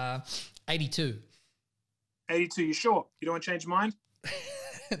 82. 82, you sure? You don't want to change your mind?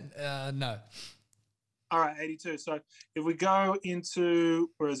 No. All right, 82. So if we go into,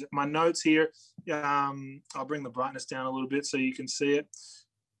 where is it? My notes here. I'll bring the brightness down a little bit so you can see it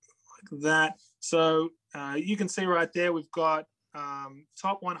like that. So you can see right there, we've got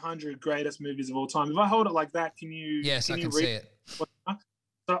top 100 greatest movies of all time. If I hold it like that, can you? Yes, I can see it.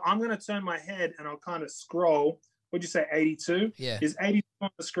 So I'm going to turn my head and I'll kind of scroll. What'd you say, 82? Yeah. Is 82 on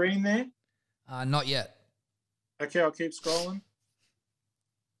the screen there? Not yet. Okay, I'll keep scrolling.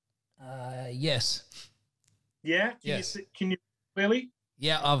 Yes. Yeah? Can you clearly?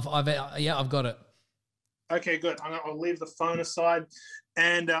 Yeah, I've got it. Okay, good. I'll leave the phone aside,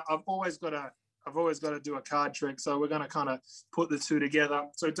 and I've always got to do a card trick. So we're going to kind of put the two together.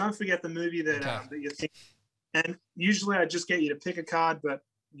 So don't forget the movie that that you think. And usually I just get you to pick a card, but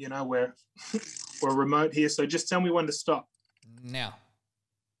we're remote here. So just tell me when to stop. Now.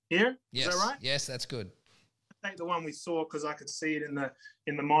 Here? Yes. Is that right? Yes, that's good. take the one we saw because I could see it in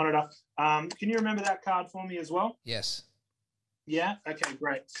the monitor. Can you remember that card for me as well? Yes. Yeah. Okay.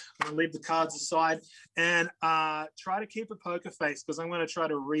 Great. I'm gonna leave the cards aside and try to keep a poker face because I'm gonna try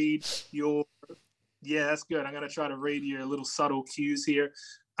to read your. Yeah, that's good. I'm gonna try to read your little subtle cues here.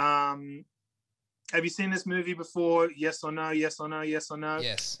 Have you seen this movie before? Yes or no? Yes or no? Yes or no?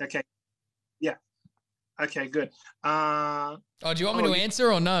 Yes. Okay. Yeah. Okay. Good. Do you want me to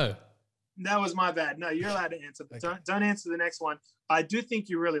answer or no? That was my bad. No, you're allowed to answer, but don't answer the next one. I do think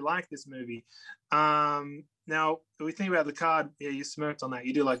you really like this movie. Now, if we think about the card, yeah, you smirked on that.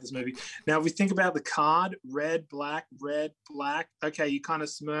 You do like this movie. Now, if we think about the card, red, black, red, black. Okay, you kind of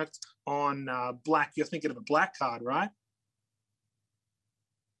smirked on black. You're thinking of a black card, right?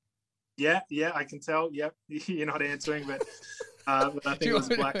 Yeah, I can tell. Yep, you're not answering, but I think it was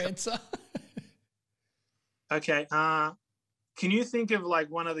black. Answer? Okay. Can you think of like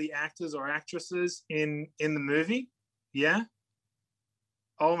one of the actors or actresses in the movie? Yeah.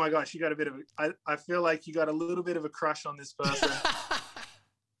 Oh my gosh, you got a bit of I feel like you got a little bit of a crush on this person.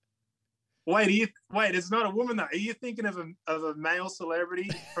 Wait, it's not a woman though. Are you thinking of a male celebrity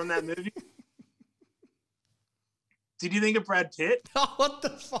from that movie? Did you think of Brad Pitt? Oh, what the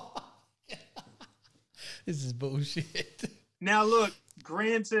fuck? This is bullshit. Now look,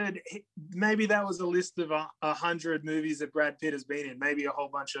 granted, maybe that was a list of 100 movies that Brad Pitt has been in. Maybe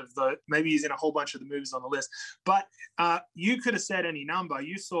maybe he's in a whole bunch of the movies on the list. But you could have said any number.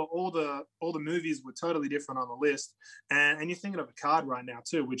 You saw all the movies were totally different on the list, and you're thinking of a card right now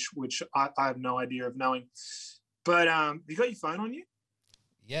too, which I have no idea of knowing. But you got your phone on you?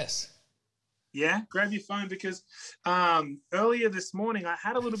 Yes. Yeah, grab your phone because earlier this morning I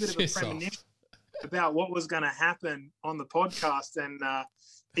had a little bit of a premonition about what was going to happen on the podcast, and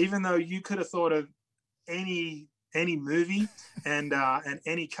even though you could have thought of any movie and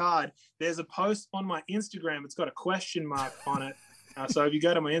any card, there's a post on my Instagram. It's got a question mark on it. So if you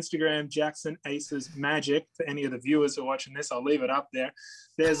go to my Instagram, Jackson Aces Magic, for any of the viewers who are watching this, I'll leave it up there.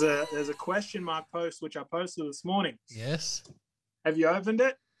 There's a question mark post which I posted this morning. Yes. Have you opened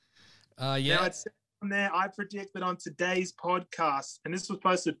it? Yeah. Now it's on there. I predict that on today's podcast, and this was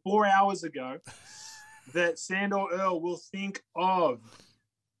posted 4 hours ago, that Sandor Earl will think of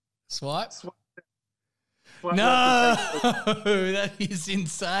Swipe? No, that is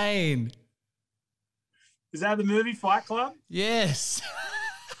insane. Is that the movie Fight Club? Yes.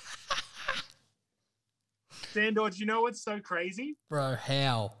 Sandor, do you know what's so crazy? Bro,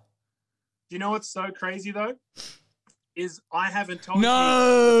 how? Do you know what's so crazy though? Is I haven't told you.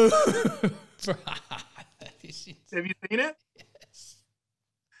 Bro, have you seen it? Yes.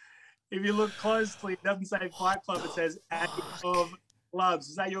 If you look closely, it doesn't say Fight Club, it says Addict of Clubs.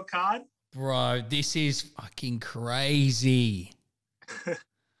 Is that your card? Bro, this is fucking crazy.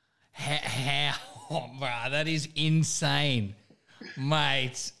 How? Bro, that is insane.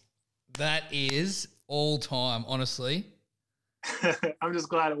 Mate, that is all time, honestly. I'm just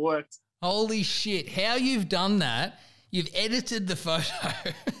glad it worked. Holy shit. How you've done that. You've edited the photo.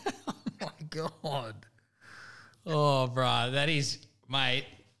 Oh, my God. Oh, bro, that is, mate,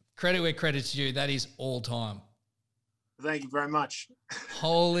 credit where credit's due. That is all time. Thank you very much.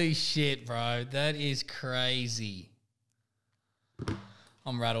 Holy shit, bro. That is crazy.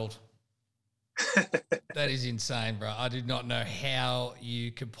 I'm rattled. That is insane, bro. I did not know how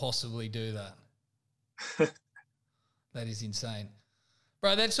you could possibly do that. That is insane.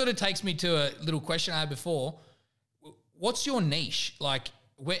 Bro, that sort of takes me to a little question I had before. What's your niche? Like,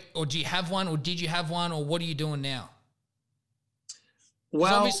 or do you have one, or did you have one, or what are you doing now?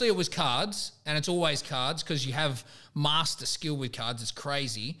 Well, obviously it was cards, and it's always cards because you have master skill with cards. It's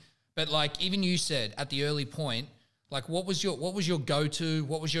crazy. But like even you said at the early point, like what was your go-to?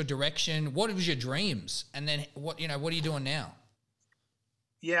 What was your direction? What was your dreams? And then what are you doing now?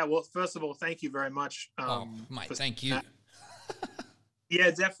 Yeah, well, first of all, thank you very much. Mate, thank you. Yeah,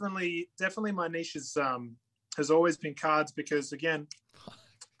 definitely my niche has always been cards because again,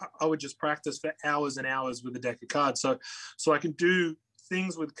 I would just practice for hours and hours with a deck of cards. So I can do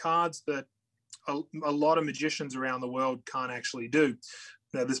things with cards that a lot of magicians around the world can't actually do.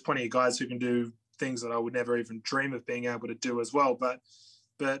 Now, there's plenty of guys who can do things that I would never even dream of being able to do as well. But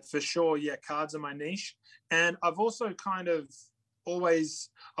for sure, yeah, cards are my niche. And I've also always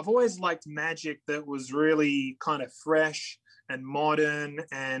liked magic that was really kind of fresh and modern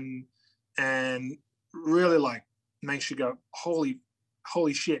and really like makes you go, holy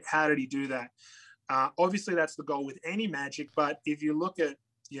shit, how did he do that? Obviously that's the goal with any magic, but if you look at,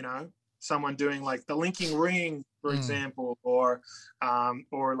 someone doing like the linking ring, for example, or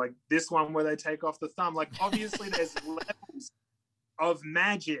like this one where they take off the thumb, like obviously there's levels of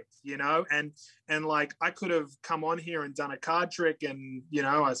magic, you know, and like I could have come on here and done a card trick, and you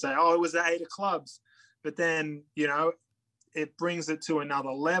know, I say, oh, it was the 8 of clubs, but then you know, it brings it to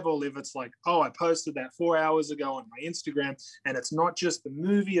another level if it's like, oh, I posted that 4 hours ago on my Instagram, and it's not just the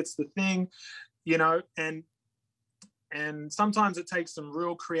movie, it's the thing, you know, and sometimes it takes some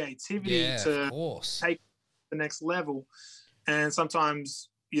real creativity to take the next level, and sometimes,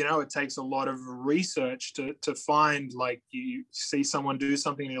 you know, it takes a lot of research to find, like, you see someone do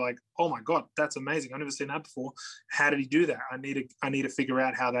something and you're like, oh my God, that's amazing, I've never seen that before, how did he do that? I need to figure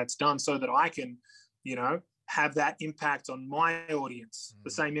out how that's done so that I can, you know, have that impact on my audience,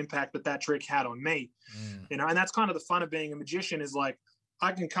 the same impact that trick had on me. You know, and that's kind of the fun of being a magician, is like,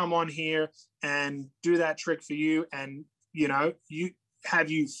 I can come on here and do that trick for you, and you know, you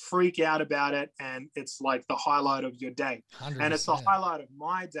freak out about it, and it's like the highlight of your day. 100%. And it's the highlight of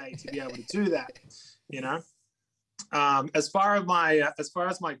my day to be able to do that, you know. As far as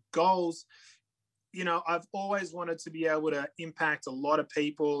my goals, you know, I've always wanted to be able to impact a lot of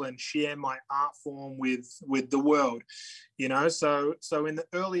people and share my art form with the world, you know. So in the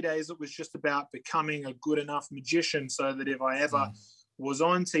early days, it was just about becoming a good enough magician so that if I ever was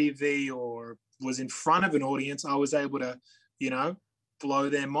on TV or was in front of an audience, I was able to, you know, blow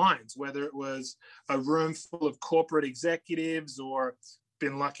their minds, whether it was a room full of corporate executives or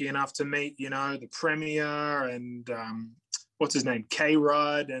been lucky enough to meet, you know, the Premier and what's his name,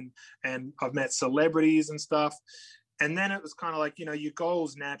 K-Rudd, and I've met celebrities and stuff. And then it was kind of like, you know, your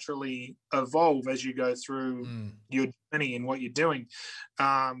goals naturally evolve as you go through your journey and what you're doing.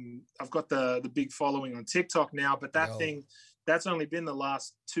 I've got the big following on TikTok now, but that's only been the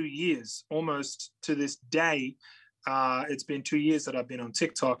last 2 years, almost to this day. It's been 2 years that I've been on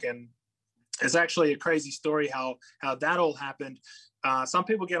TikTok, and it's actually a crazy story how that all happened. Some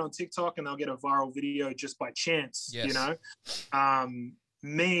people get on TikTok and they'll get a viral video just by chance, you know.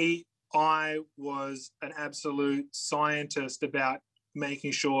 I was an absolute scientist about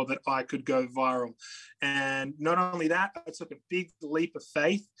making sure that I could go viral. And not only that, I took a big leap of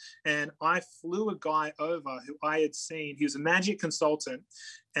faith, and I flew a guy over who I had seen. He was a magic consultant,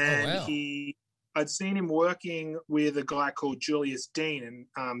 and I'd seen him working with a guy called Julius Dean,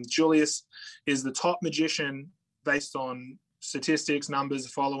 and Julius is the top magician based on statistics, numbers,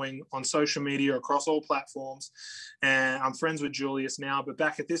 following on social media across all platforms. And I'm friends with Julius now, but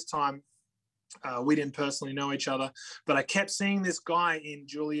back at this time, we didn't personally know each other, but I kept seeing this guy in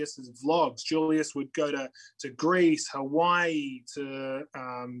Julius's vlogs. Julius would go to Greece, Hawaii, to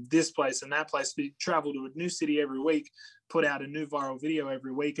this place and that place. He'd travel to a new city every week, put out a new viral video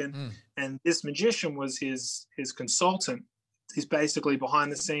every week. And this magician was his consultant. He's basically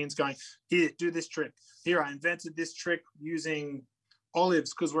behind the scenes going, here, do this trick. Here, I invented this trick using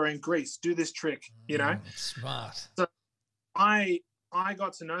olives because we're in Greece. Do this trick, you know? Smart. So I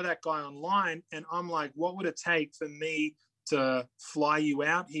got to know that guy online, and I'm like, what would it take for me to fly you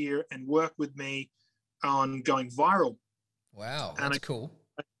out here and work with me on going viral? Wow, that's cool.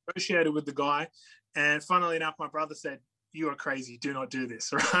 I negotiated with the guy, and funnily enough, my brother said, you are crazy. Do not do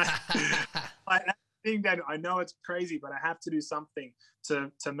this, right? Like, that thing that I know it's crazy, but I have to do something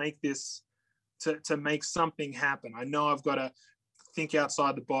to make this, to make something happen. I know I've got to think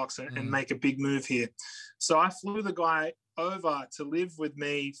outside the box and make a big move here. So I flew the guy over to live with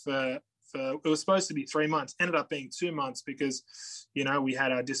me for it was supposed to be 3 months, ended up being 2 months because, you know, we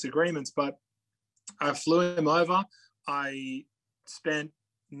had our disagreements, but I flew him over. I spent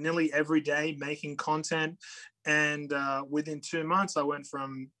nearly every day making content, and within 2 months I went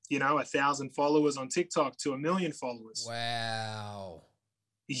from, you know, 1,000 followers on TikTok to 1 million followers. Wow.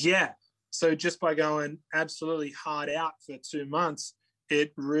 Yeah. So just by going absolutely hard out for 2 months,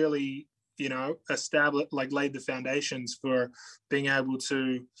 it really, you know, laid the foundations for being able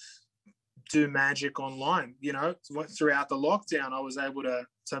to do magic online. You know, throughout the lockdown, I was able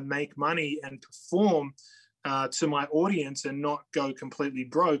to make money and perform to my audience and not go completely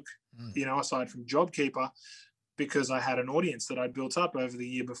broke, you know, aside from JobKeeper, because I had an audience that I'd built up over the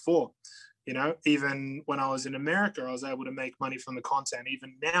year before. You know, even when I was in America, I was able to make money from the content.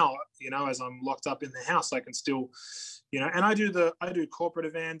 Even now, you know, as I'm locked up in the house, I can still, you know, and I do corporate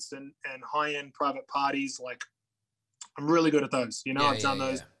events and high-end private parties. Like, I'm really good at those. You know, I've done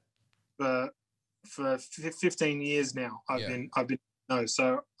those for 15 years now. I've been those.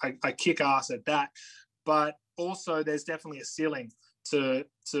 So I kick ass at that. But also there's definitely a ceiling to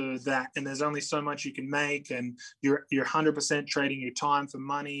that, and there's only so much you can make, and you're 100% trading your time for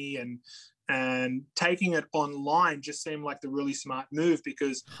money, and taking it online just seemed like the really smart move,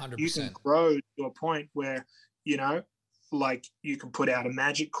 because 100%. You can grow to a point where, you know, like, you can put out a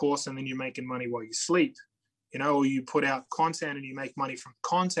magic course and then you're making money while you sleep, you know, or you put out content and you make money from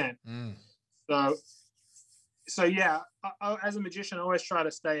content. So yeah, as a magician, I always try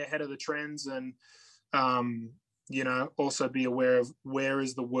to stay ahead of the trends and, you know, also be aware of where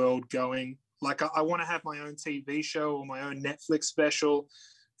is the world going. Like I want to have my own TV show or my own Netflix special,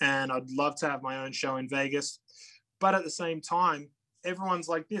 and I'd love to have my own show in Vegas. But at the same time, everyone's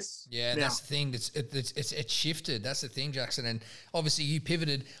like this. Yeah, now. that's the thing. It's shifted. That's the thing, Jackson. And obviously you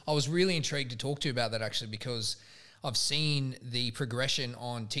pivoted. I was really intrigued to talk to you about that actually, because I've seen the progression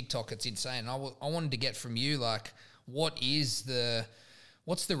on TikTok. It's insane. I wanted to get from you, like, what's the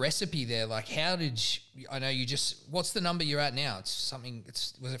recipe there? Like, how did I know you just, what's the number you're at now? It's something,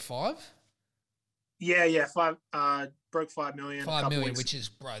 was it 5? Yeah. 5, broke 5 million. 5 million, which is,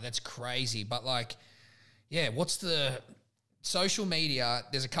 bro, that's crazy. But like, yeah, what's the social media?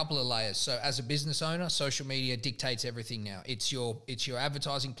 There's a couple of layers. So as a business owner, social media dictates everything now. It's your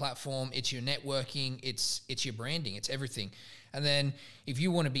advertising platform, it's your networking, it's your branding, it's everything. And then if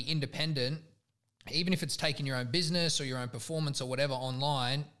you want to be independent, even if it's taking your own business or your own performance or whatever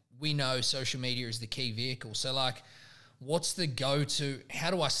online, we know social media is the key vehicle. So like, what's the go-to?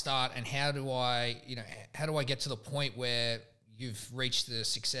 How do I start, and how do I get to the point where you've reached the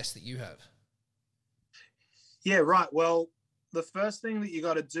success that you have? Yeah, right. Well, the first thing that you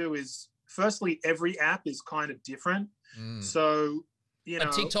got to do is, firstly, every app is kind of different. So, you know,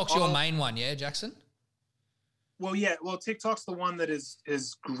 TikTok's your main one, yeah, Jackson? Well, yeah. Well, TikTok's the one that is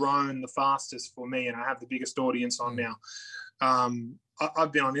grown the fastest for me, and I have the biggest audience on now.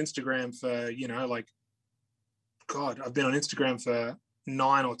 I've been on Instagram for, you know, like, God, I've been on Instagram for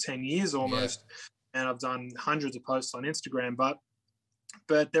 9 or 10 years almost, and I've done hundreds of posts on Instagram, but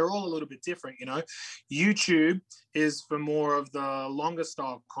they're all a little bit different, you know. YouTube is for more of the longer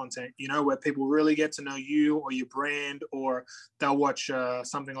style content, you know, where people really get to know you or your brand, or they'll watch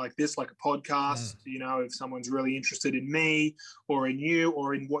something like this, like a podcast, you know, if someone's really interested in me or in you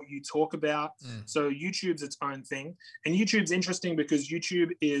or in what you talk about. So YouTube's its own thing. And YouTube's interesting because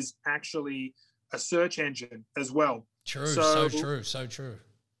YouTube is actually a search engine as well. True, so true.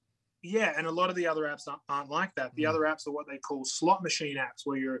 Yeah, and a lot of the other apps aren't like that. The other apps are what they call slot machine apps,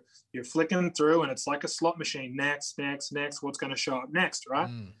 where you're flicking through and it's like a slot machine. Next, what's going to show up next, right?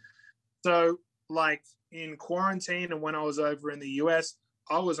 So like in quarantine and when I was over in the US,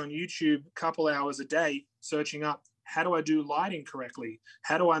 I was on YouTube a couple hours a day searching up, how do I do lighting correctly?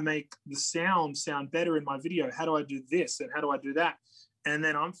 How do I make the sound better in my video? How do I do this and how do I do that? And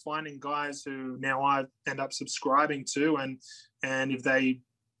then I'm finding guys who now I end up subscribing to, and if they,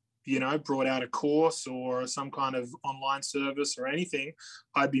 you know, brought out a course or some kind of online service or anything,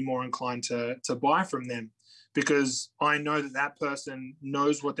 I'd be more inclined to buy from them, because I know that person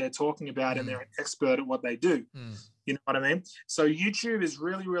knows what they're talking about and they're an expert at what they do. You know what I mean? So YouTube is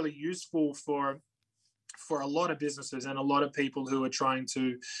really, really useful for a lot of businesses and a lot of people who are trying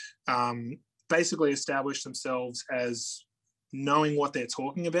to basically establish themselves as knowing what they're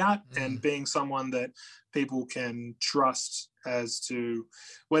talking about and being someone that people can trust as to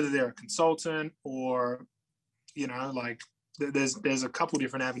whether they're a consultant or, you know, like there's a couple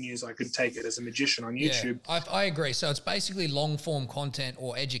different avenues I could take it as a magician on YouTube. Yeah, I agree. So it's basically long form content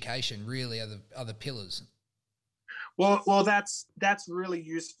or education really are the pillars. Well, that's really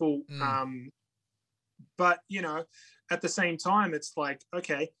useful. But, you know, at the same time, it's like,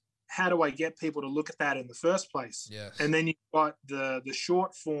 okay, how do I get people to look at that in the first place? Yes. And then you've got the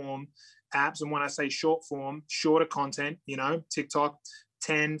short form apps. And when I say short form, shorter content, you know, TikTok,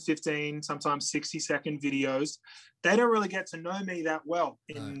 10, 15, sometimes 60-second videos. They don't really get to know me that well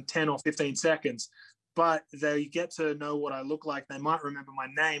in 10 or 15 seconds, but they get to know what I look like. They might remember my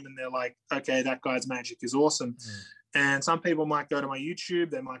name and they're like, okay, that guy's magic is awesome. And some people might go to my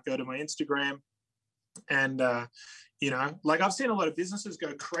YouTube, they might go to my Instagram. And, you know, like I've seen a lot of businesses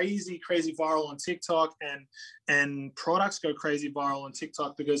go crazy viral on TikTok, and products go crazy viral on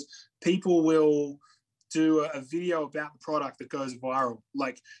TikTok because people will do a video about the product that goes viral.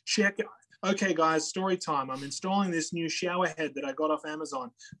 Like, okay, guys, story time. I'm installing this new shower head that I got off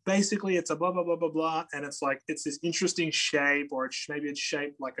Amazon. Basically, it's a blah, blah, blah, blah, blah. And it's like, it's this interesting shape, or maybe it's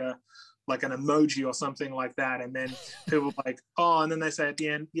shaped like an emoji or something like that. And then people are like, oh, and then they say at the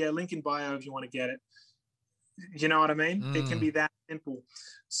end, yeah, link in bio if you want to get it. You know what I mean? It can be that simple.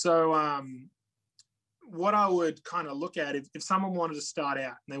 So what I would kind of look at, if someone wanted to start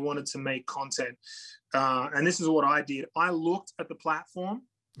out and they wanted to make content, and this is what I did, I looked at the platform.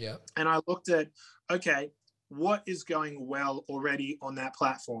 Yeah. And I looked at, okay, what is going well already on that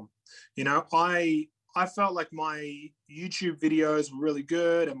platform? You know, I felt like my YouTube videos were really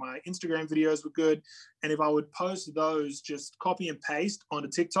good and my Instagram videos were good. And if I would post those, just copy and paste onto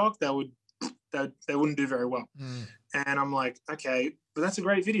TikTok, that would they wouldn't do very well. And I'm like, okay, but that's a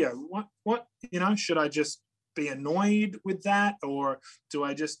great video. What, should I just be annoyed with that, or do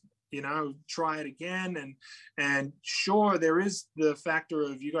I just, try it again? And sure, there is the factor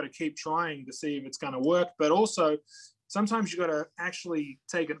of you got to keep trying to see if it's going to work, but also sometimes you got to actually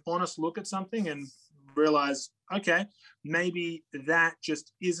take an honest look at something and realize, okay, maybe that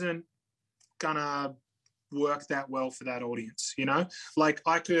just isn't gonna work that well for that audience. Like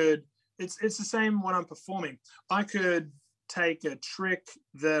it's the same when I'm performing. I could take a trick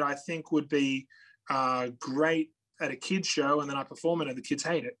that I think would be great at a kid's show, and then I perform it and the kids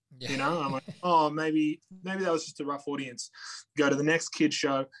hate it. I'm like, oh, maybe that was just a rough audience. Go to the next kid's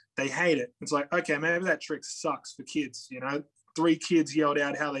show, they hate it. It's like, okay, maybe that trick sucks for kids. 3 kids yelled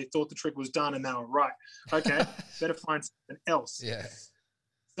out how they thought the trick was done and they were right. Okay, better find something else. Yeah.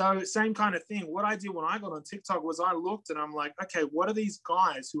 So same kind of thing. What I did when I got on TikTok was I looked and I'm like, okay, what are these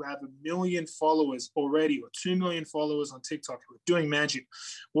guys who have 1 million followers already, or 2 million followers on TikTok who are doing magic?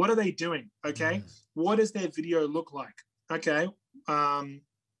 What are they doing? Okay. What does their video look like? Okay. How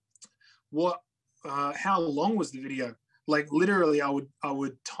long was the video? Like literally I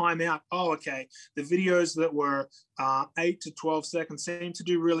would time out. Oh, okay. The videos that were 8 to 12 seconds seem to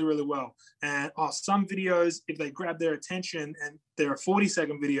do really, really well. And some videos, if they grab their attention and they're a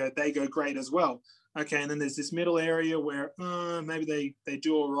 40-second video, they go great as well. Okay. And then there's this middle area where maybe they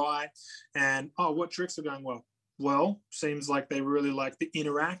do all right. And what tricks are going well? Well, seems like they really like the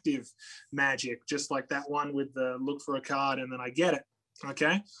interactive magic, just like that one with the look for a card and then I get it.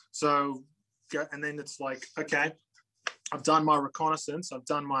 Okay. So, and then it's like, okay, I've done my reconnaissance. I've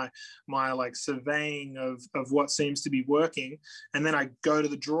done my like surveying of what seems to be working. And then I go to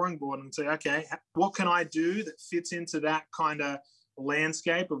the drawing board and say, okay, what can I do that fits into that kind of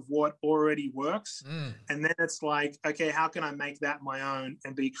landscape of what already works? And then it's like, okay, how can I make that my own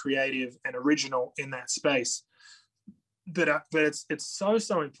and be creative and original in that space? But it's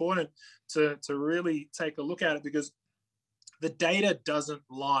so important to really take a look at it, because the data doesn't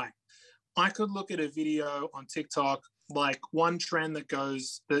lie. I could look at a video on TikTok. Like one trend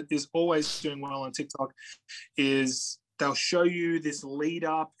that is always doing well on TikTok is they'll show you this lead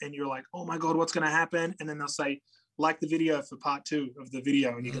up and you're like, oh my God, what's going to happen? And then they'll say, like the video for part 2 of the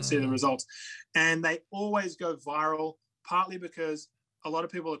video, and you can see the results. And they always go viral, partly because a lot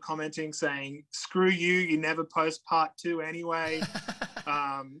of people are commenting saying, screw you never post part 2 anyway.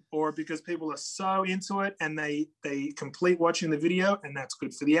 Or because people are so into it and they complete watching the video, and that's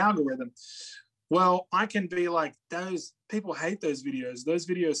good for the algorithm. Well, I can be like, those people hate those videos. Those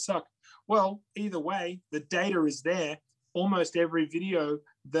videos suck. Well, either way, the data is there. Almost every video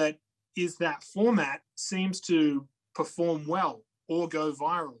that is that format seems to perform well or go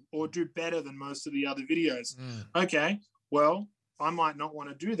viral or do better than most of the other videos. Okay, well, I might not want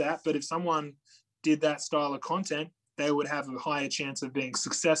to do that, but if someone did that style of content, they would have a higher chance of being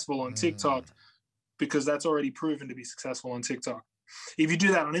successful on TikTok, because that's already proven to be successful on TikTok. If you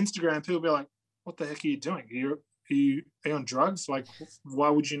do that on Instagram, people will be like, what the heck are you doing? Are you on drugs? Like, why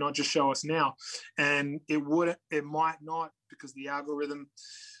would you not just show us now? And it might not, because the algorithm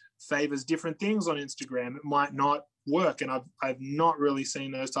favors different things on Instagram. It might not work. And I've not really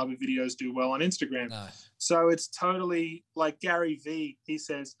seen those type of videos do well on Instagram. No. So it's totally like Gary Vee. He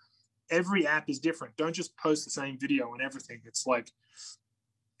says, every app is different. Don't just post the same video on everything. It's like,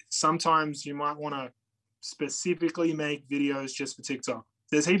 sometimes you might want to specifically make videos just for TikTok.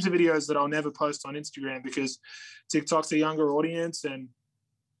 There's heaps of videos that I'll never post on Instagram because TikTok's a younger audience, and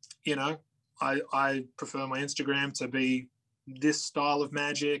I prefer my Instagram to be this style of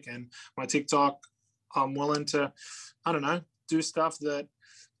magic, and my TikTok, I'm willing to, I don't know, do stuff that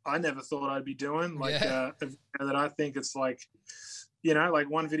I never thought I'd be doing. Like a video that I think it's like, like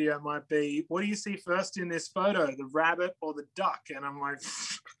one video might be, what do you see first in this photo, the rabbit or the duck? And I'm like,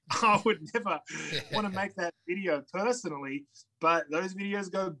 I would never want to make that video personally, but those videos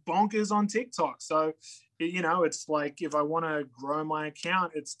go bonkers on TikTok. So, it's like, if I want to grow my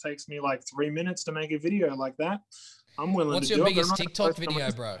account, it takes me like 3 minutes to make a video like that. I'm willing What's to do it. What's your biggest TikTok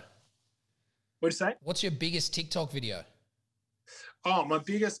video, bro? What'd you say? What's your biggest TikTok video? Oh, my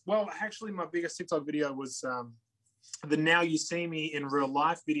biggest TikTok video was the Now You See Me in Real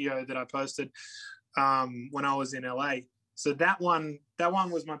Life video that I posted when I was in LA. So that one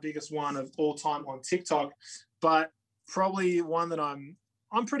was my biggest one of all time on TikTok, but probably one that I'm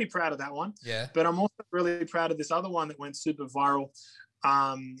pretty proud of that one. Yeah. But I'm also really proud of this other one that went super viral.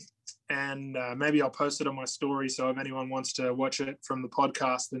 And and maybe I'll post it on my story. So if anyone wants to watch it from the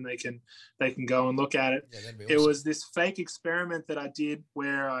podcast, then they can go and look at it. Yeah, that'd be It awesome. was this fake experiment that I did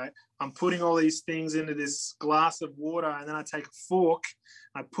where I'm putting all these things into this glass of water, and then I take a fork,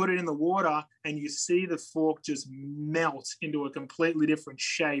 I put it in the water, and you see the fork just melt into a completely different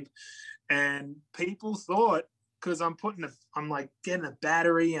shape. And people thought, because I'm like getting a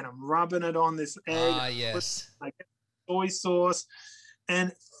battery and I'm rubbing it on this egg. Ah, yes. Like soy sauce.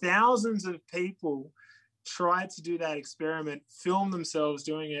 And thousands of people tried to do that experiment, film themselves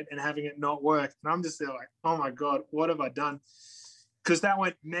doing it and having it not work. And I'm just there like, oh my God, what have I done? Because that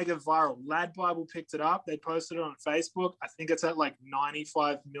went mega viral. Lad Bible picked it up. They posted it on Facebook. I think it's at like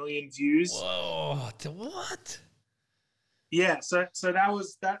 95 million views. Whoa, what? Yeah, so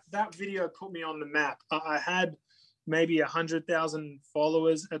that video put me on the map. I had maybe 100,000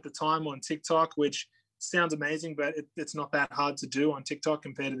 followers at the time on TikTok, which sounds amazing, but it's not that hard to do on TikTok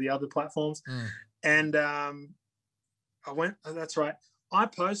compared to the other platforms. And that's right. I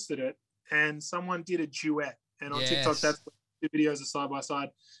posted it and someone did a duet. And on TikTok, that's what the videos are side by side.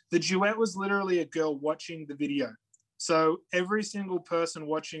 The duet was literally a girl watching the video. So every single person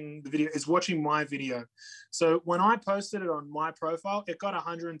watching the video is watching my video. So when I posted it on my profile, it got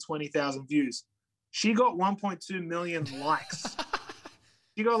 120,000 views. She got 1.2 million likes.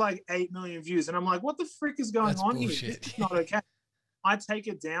 She got like 8 million views. And I'm like, what the frick is going on here? This is not okay. I take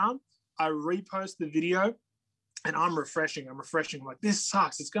it down. I repost the video and I'm refreshing. I'm like, this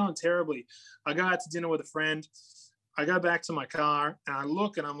sucks. It's going terribly. I go out to dinner with a friend. I go back to my car and I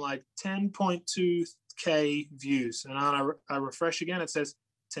look and I'm like 10.2K views. And I refresh again. It says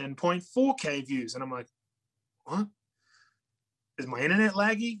 10.4K views. And I'm like, what? Is my internet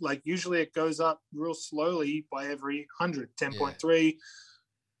laggy? Like usually it goes up real slowly by every 100, 10.3,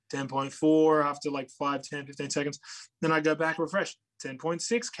 10.4 after like 5, 10, 15 seconds. Then I go back, refresh,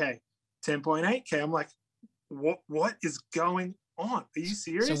 10.6K, 10.8K. I'm like, what is going on? Are you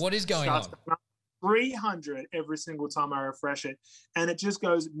serious? So what is going on? 300 every single time I refresh it. And it just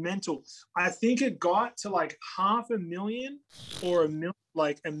goes mental. I think it got to like 500,000 or a million.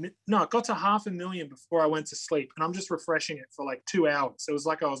 It got to 500,000 before I went to sleep, and I'm just refreshing it for like 2 hours. It was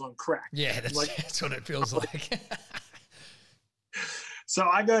like I was on crack. Yeah, that's what it feels like. So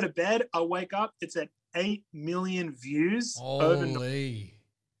I go to bed, I wake up, it's at 8 million views. Holy.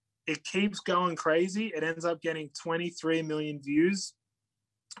 It keeps going crazy. It ends up getting 23 million views.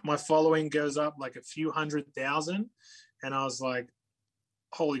 My following goes up like a few 100,000, and I was like,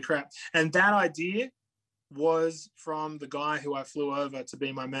 holy crap. And that idea was from the guy who I flew over to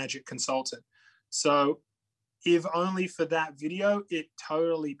be my magic consultant. So if only for that video, it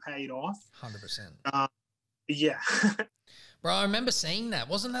totally paid off. 100%. Yeah. Bro, I remember seeing that.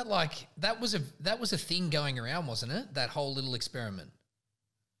 Wasn't that like, that was a thing going around, wasn't it? That whole little experiment.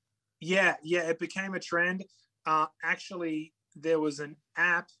 Yeah, it became a trend. Actually, there was an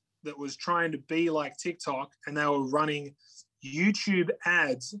app that was trying to be like TikTok, and they were running YouTube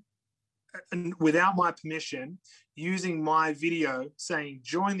ads without my permission, using my video, saying,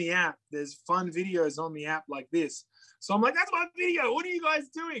 join the app. There's fun videos on the app like this. So I'm like, that's my video. What are you guys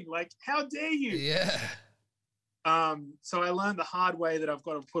doing? Like, how dare you? Yeah. So I learned the hard way that I've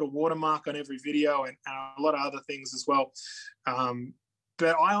got to put a watermark on every video and a lot of other things as well.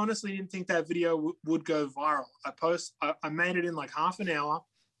 But I honestly didn't think that video would go viral. I made it in like half an hour.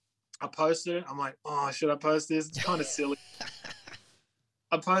 I posted it. I'm like, oh, should I post this? It's kind of silly.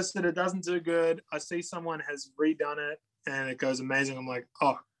 I posted it, doesn't do good. I see someone has redone it and it goes amazing. I'm like,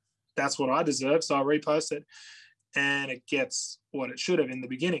 oh, that's what I deserve. So I repost it and it gets what it should have in the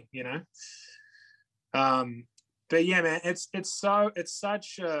beginning, you know? But yeah, man, it's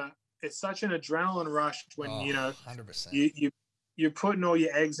such an adrenaline rush when, 100%. You're putting all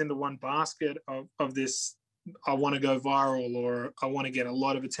your eggs into one basket of this. I want to go viral, or I want to get a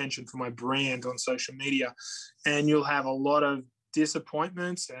lot of attention for my brand on social media. And you'll have a lot of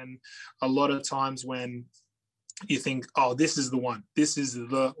disappointments and a lot of times when you think, oh, this is the one,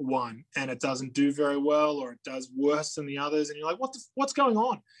 and it doesn't do very well, or it does worse than the others. And you're like, what's going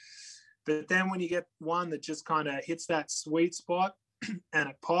on? But then when you get one that just kind of hits that sweet spot and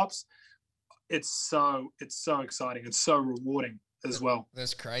it pops, it's so exciting. It's so rewarding as well.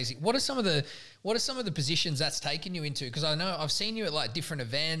 That's crazy. What are some of the positions that's taken you into? Because I know I've seen you at like different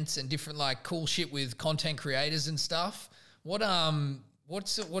events and different like cool shit with content creators and stuff. What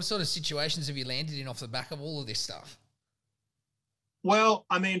sort of situations have you landed in off the back of all of this stuff? Well,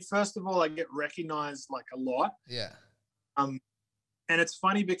 I mean, first of all, I get recognized like a lot. Yeah. And it's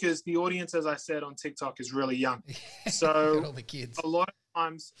funny because the audience, as I said, on TikTok is really young. So all the kids. a lot of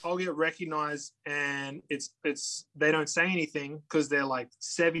times I'll get recognized and it's they don't say anything because they're like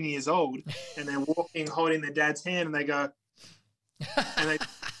 7 years old and they're walking holding their dad's hand and they go and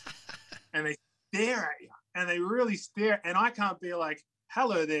they stare at you and they really stare and I can't be like,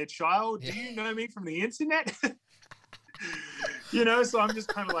 hello there, child, do you know me from the internet? So I'm just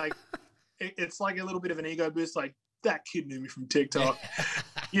kind of like, it's like a little bit of an ego boost, like that kid knew me from TikTok.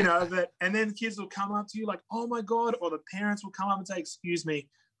 And then kids will come up to you like, oh my God, or the parents will come up and say, excuse me,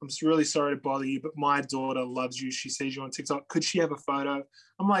 I'm just really sorry to bother you, but my daughter loves you. She sees you on TikTok. Could she have a photo?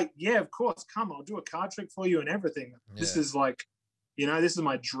 I'm like, yeah, of course. Come, I'll do a card trick for you and everything. Yeah. This is like, this is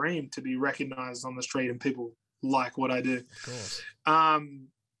my dream to be recognized on the street and people like what I do. Of course.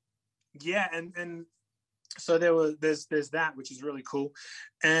 Yeah. And so there's that, which is really cool.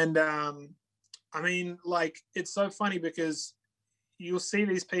 And I mean, like, it's so funny because you'll see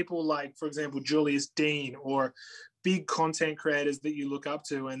these people like, for example, Julius Dean or big content creators that you look up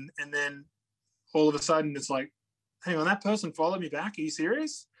to. And then all of a sudden it's like, hang on, that person followed me back. Are you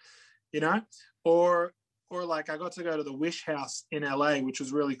serious? Or like I got to go to the Wish House in LA, which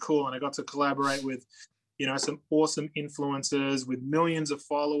was really cool. And I got to collaborate with, some awesome influencers with millions of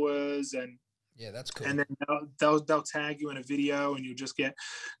followers. And yeah, that's cool. And then they'll tag you in a video and you'll just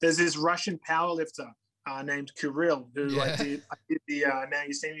there's this Russian powerlifter named Kirill, who I did the Now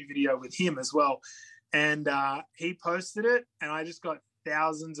You See Me video with him as well. And he posted it and I just got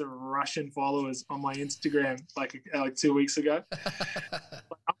thousands of Russian followers on my Instagram like 2 weeks ago.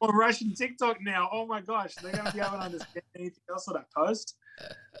 I'm on Russian TikTok now. Oh my gosh, they're going to be able to understand anything else that I post.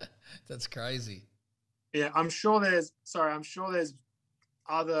 That's crazy. Yeah, I'm sure there's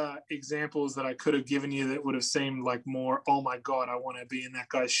other examples that I could have given you that would have seemed like more, oh my God, I want to be in that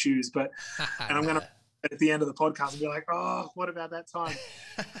guy's shoes. But, and I'm going to, at the end of the podcast, be like, oh, what about that time?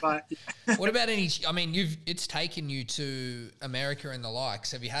 But what about it's taken you to America and the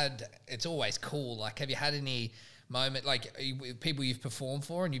likes. Have you had, it's always cool. Like, have you had any moment, like people you've performed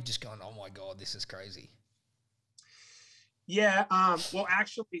for and you've just gone, oh my God, this is crazy? Yeah. Well,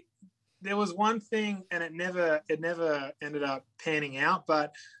 actually, there was one thing, and it never ended up panning out.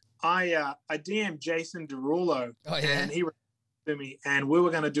 But I DM'd Jason Derulo, and he to me, and we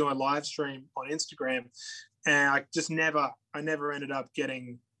were going to do a live stream on Instagram, and I never ended up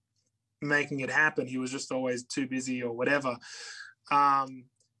making it happen. He was just always too busy or whatever.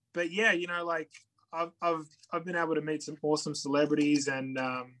 But yeah, like I've been able to meet some awesome celebrities, and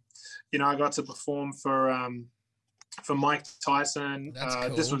I got to perform for Mike Tyson.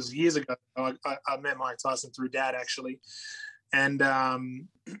 Cool. This was years ago. I met Mike Tyson through Dad, actually. And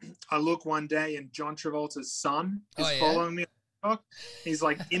I look one day and John Travolta's son is following me on TikTok. He's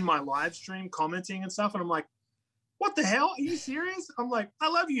like in my live stream commenting and stuff. And I'm like, what the hell? Are you serious? I'm like, I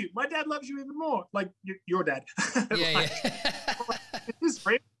love you. My dad loves you even more. Like, your dad. Yeah, It's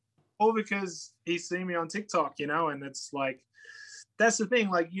real. All because he's seen me on TikTok, and it's like, that's the thing.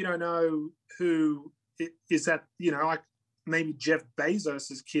 Like, you don't know who is that, like maybe Jeff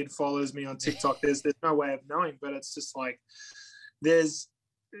Bezos's kid follows me on TikTok. There's no way of knowing, but it's just like there's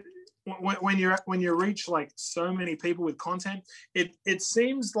when you reach like so many people with content, it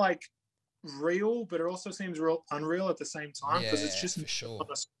seems like real, but it also seems real unreal at the same time because it's just for sure.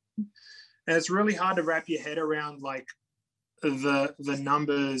 And it's really hard to wrap your head around like the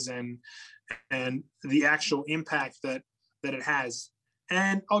numbers and the actual impact that it has.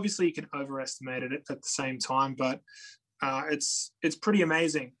 And obviously you can overestimate it at the same time, but it's pretty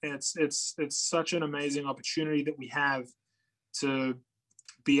amazing. It's such an amazing opportunity that we have to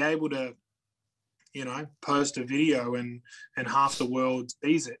be able to, post a video and half the world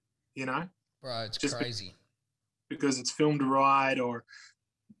sees it, Bro, it's just crazy. Because it's filmed right, or,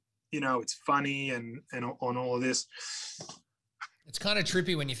 it's funny and on all of this. It's kind of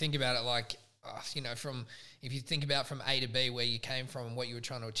trippy when you think about it, like, if you think about from A to B where you came from and what you were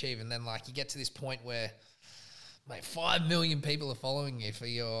trying to achieve, and then like you get to this point where, mate, 5 million people are following you for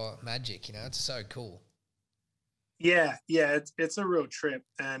your magic. It's so cool. Yeah, it's a real trip,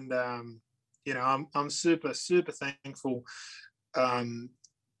 and I'm super thankful to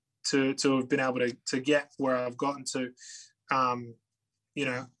have been able to get where I've gotten to.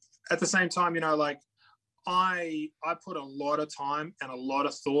 At the same time, like I put a lot of time and a lot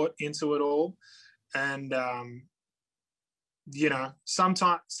of thought into it all. And,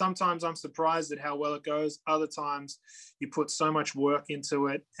 sometimes I'm surprised at how well it goes. Other times you put so much work into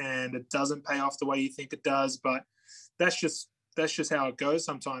it and it doesn't pay off the way you think it does. But that's just how it goes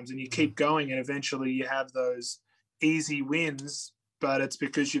sometimes. And you keep going and eventually you have those easy wins, but it's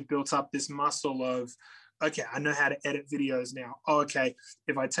because you've built up this muscle of, okay, I know how to edit videos now. Oh, okay,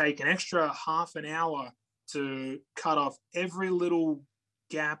 if I take an extra half an hour to cut off every little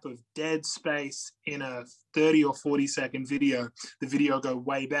gap of dead space in a 30 or 40-second video, the video go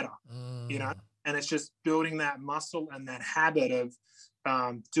way better, you know? And it's just building that muscle and that habit of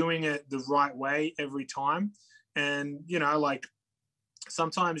doing it the right way every time. And, you know, like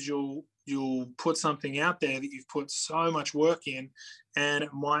sometimes you'll put something out there that you've put so much work in and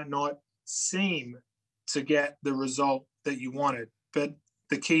it might not seem to get the result that you wanted. But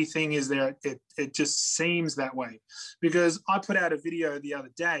the key thing is that it just seems that way. Because I put out a video the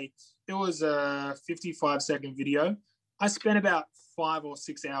other day. It was a 55-second video. I spent about 5 or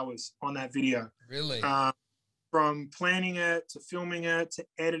 6 hours on that video. Really? From planning it to filming it to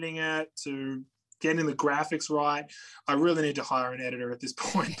editing it to getting the graphics right. I really need to hire an editor at this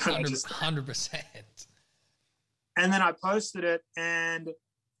point. But 100%. And then I posted it, and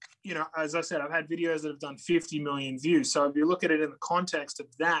you know, as I said, I've had videos that have done 50 million views. So if you look at it in the context of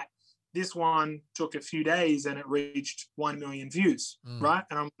that, this one took a few days and it reached 1 million views, right?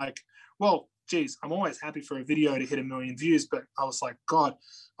 And I'm like, well, geez, I'm always happy for a video to hit 1 million views, but I was like, God,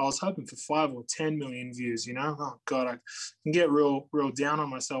 I was hoping for 5 or 10 million views, you know? Oh God, I can get real down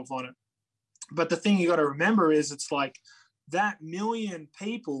on myself on it. But the thing you got to remember is it's like that million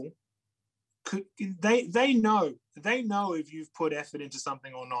people they know if you've put effort into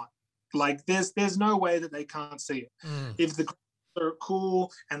something or not. Like there's no way that they can't see it. If the are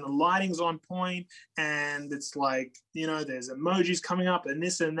cool and the lighting's on point and it's like, you know, there's emojis coming up and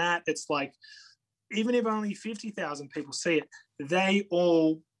this and that, it's like even if only 50,000 people see it, they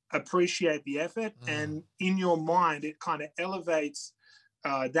all appreciate the effort, and in your mind it kind of elevates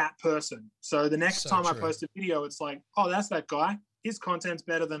that person. So the next time I post a video, it's like, oh, that's that guy. His content's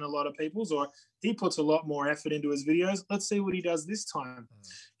better than a lot of people's, or he puts a lot more effort into his videos. Let's see what he does this time.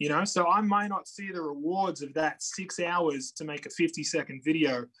 You know, so I might not see the rewards of that 6 hours to make a 50-second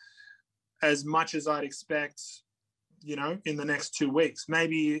video as much as I'd expect, you know, in the next 2 weeks.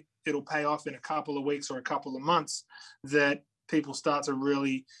 Maybe it'll pay off in a couple of weeks or a couple of months that people start to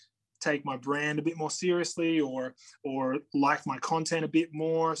really take my brand a bit more seriously or like my content a bit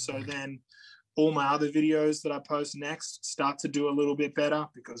more. So then all my other videos that I post next start to do a little bit better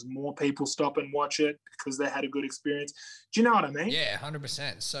because more people stop and watch it because they had a good experience. Do you know what I mean? Yeah,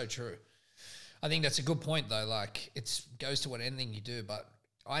 100%. So true. I think that's a good point though. Like it goes to what anything you do, but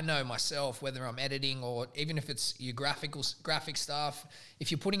I know myself, whether I'm editing or even if it's your graphic stuff, if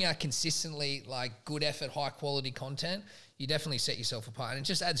you're putting out consistently like good effort, high quality content, you definitely set yourself apart, and it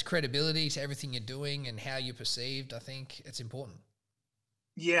just adds credibility to everything you're doing and how you're perceived. I think it's important.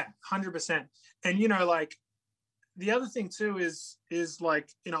 Yeah, 100%. And, you know, like the other thing too is like,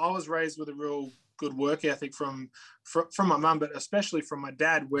 you know, I was raised with a real good work ethic from my mum, but especially from my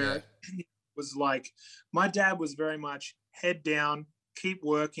dad, where it was like, my dad was very much head down, keep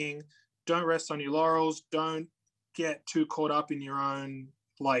working, don't rest on your laurels, don't get too caught up in your own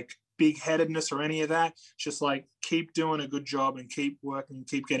like big headedness or any of that. Just like keep doing a good job and keep working and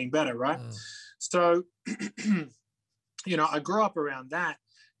keep getting better. Right. So, you know, I grew up around that,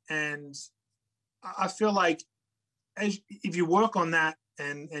 and I feel like if you work on that,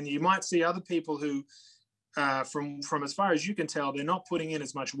 and you might see other people who, from as far as you can tell, they're not putting in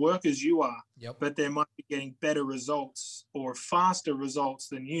as much work as you are, but they might be getting better results or faster results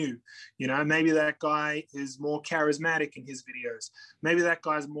than you. You know, maybe that guy is more charismatic in his videos. Maybe that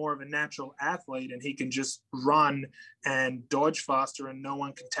guy's more of a natural athlete and he can just run and dodge faster and no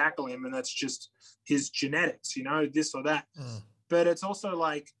one can tackle him. And that's just his genetics, you know, this or that. But it's also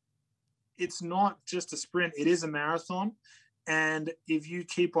like, it's not just a sprint, it is a marathon. And if you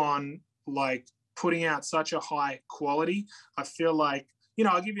keep on like putting out such a high quality, I feel like, you know,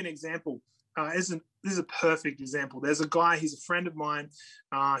 I'll give you an example. This is a perfect example. There's a guy, he's a friend of mine.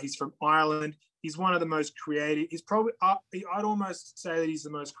 He's from Ireland. He's one of the most creative. He's probably, I'd almost say that he's the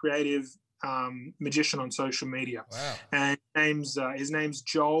most creative magician on social media. Wow. And his name's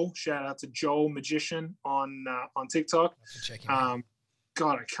Joel. Shout out to Joel Magician on TikTok.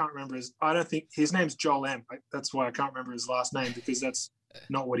 God, I can't remember I don't think his name's Joel M. That's why I can't remember his last name, because that's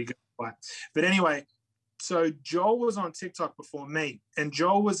not what he goes by. But anyway, so Joel was on TikTok before me, and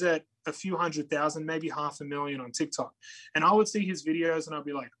Joel was at a few 100,000, maybe 500,000 on TikTok. And I would see his videos and I'd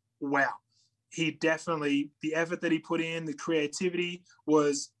be like, wow, he definitely, the effort that he put in, the creativity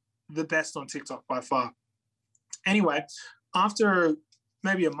was the best on TikTok by far. Anyway, after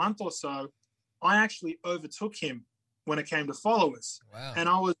maybe a month or so, I actually overtook him when it came to followers. Wow. And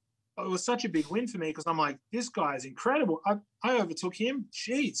it was such a big win for me, because I'm like, this guy is incredible. I overtook him.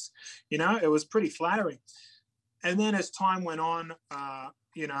 Jeez. You know, it was pretty flattering. And then as time went on,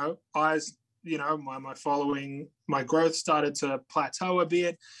 you know, my following, my growth started to plateau a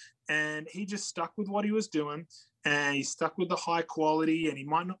bit, and he just stuck with what he was doing. and he stuck with the high quality, and he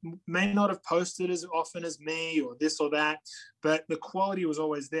may not have posted as often as me or this or that, but the quality was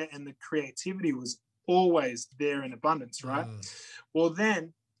always there and the creativity was always there in abundance, right? Well,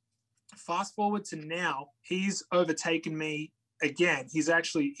 then fast forward to now, he's overtaken me again. He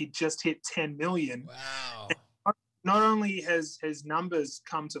just hit 10 million. Wow. Not only has his numbers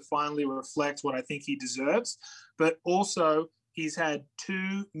come to finally reflect what I think he deserves, but also he's had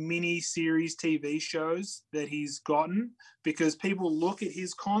 2 mini series TV shows that he's gotten, because people look at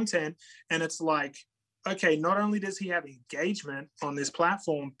his content and it's like, okay, not only does he have engagement on this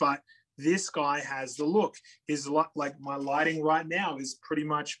platform, but this guy has the look. His, like, my lighting right now is pretty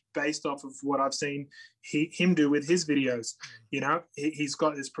much based off of what I've seen him do with his videos. You know, he's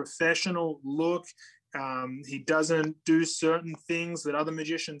got this professional look. He doesn't do certain things that other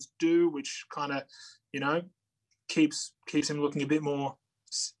magicians do, which kind of, you know, keeps him looking a bit more,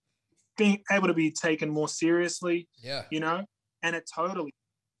 being able to be taken more seriously. Yeah. You know, and it totally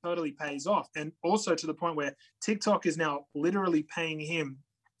pays off. And also to the point where TikTok is now literally paying him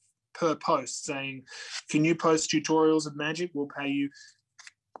per post, saying, can you post tutorials of magic? We'll pay you.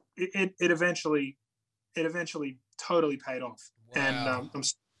 It eventually totally paid off. Wow. And I'm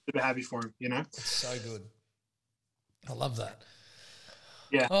super happy for him, you know? It's so good. I love that.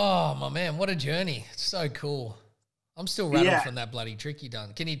 Yeah. Oh, my man, what a journey. It's so cool. I'm still rattled from that bloody trick you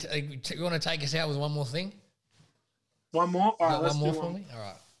done. Can you want to take us out with one more thing? One more? All right, one more for me? All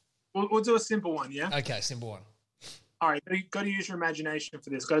right. We'll do a simple one, yeah? Okay, simple one. All right, got to use your imagination for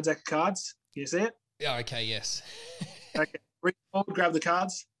this. Got a deck of cards. Can you see it? Yeah, okay, yes. Okay, reach forward, grab the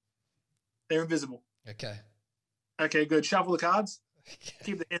cards. They're invisible. Okay. Okay, good. Shuffle the cards.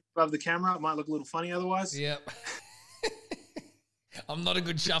 Keep the hand above the camera. It might look a little funny otherwise. Yep. I'm not a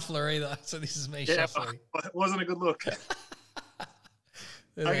good shuffler either, so this is me shuffling. It wasn't a good look.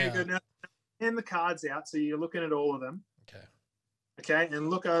 Okay, good. Now, hand the cards out, so you're looking at all of them. Okay. Okay, and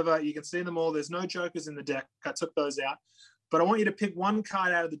look over. You can see them all. There's no jokers in the deck. I took those out. But I want you to pick one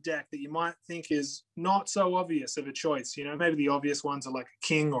card out of the deck that you might think is not so obvious of a choice. You know, maybe the obvious ones are like a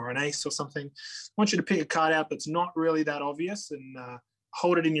king or an ace or something. I want you to pick a card out that's not really that obvious and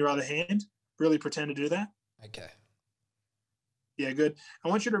hold it in your other hand. Really pretend to do that. Okay. Yeah, good. I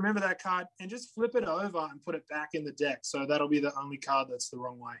want you to remember that card and just flip it over and put it back in the deck. So that'll be the only card that's the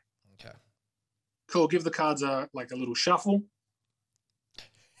wrong way. Okay. Cool. Give the cards a little shuffle.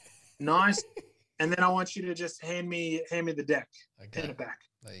 Nice. And then I want you to just hand me the deck. Okay. In the back.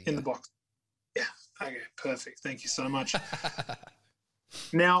 In the box. Yeah. Okay. Perfect. Thank you so much.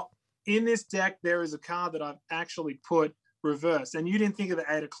 Now, in this deck, there is a card that I've actually put reversed. And you didn't think of the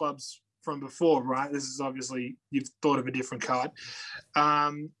 8 of clubs from before, right? This is obviously, you've thought of a different card.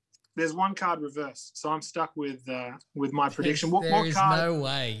 There's one card reversed. So I'm stuck with my prediction. What There's card? No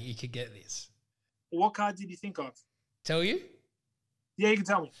way you could get this. What card did you think of? Tell you? Yeah, you can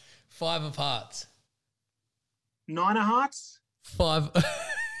tell me. 5 of hearts. 9 of hearts? 5.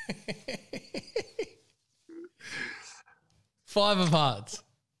 5 of hearts.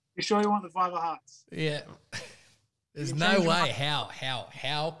 You sure you want the 5 of hearts? Yeah. There's no way.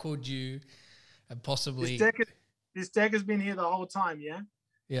 How could you have possibly? This deck has been here the whole time, yeah?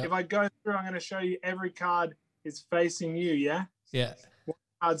 Yeah. If I go through, I'm going to show you every card is facing you, yeah? Yeah. One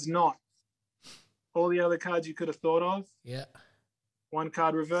card's not. All the other cards you could have thought of. Yeah. One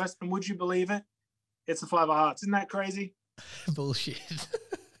card reversed. And would you believe it? It's the 5 of hearts. Isn't that crazy? Bullshit.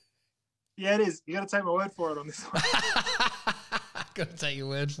 Yeah, it is. You got to take my word for it on this one. Got to take your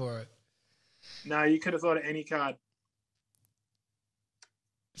word for it. No, you could have thought of any card.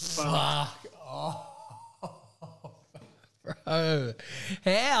 Fuck. Oh. Bro.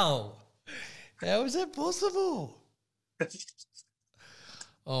 How? How is that possible?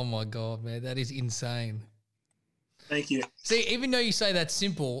 Oh my God, man. That is insane. Thank you. See, even though you say that's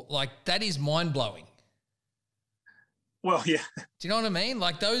simple, like that is mind blowing. Well, yeah. Do you know what I mean?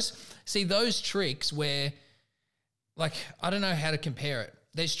 Like those tricks where, like, I don't know how to compare it.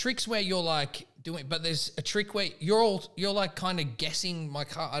 There's tricks where you're like doing, but there's a trick where you're like kind of guessing my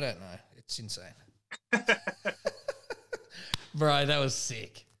card. I don't know. It's insane. Bro, that was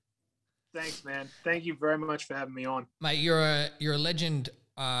sick. Thanks, man. Thank you very much for having me on. Mate, you're a legend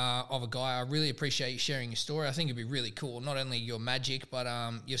of a guy. I really appreciate you sharing your story. I think it'd be really cool. Not only your magic, but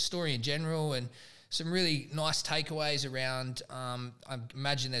your story in general and some really nice takeaways around. I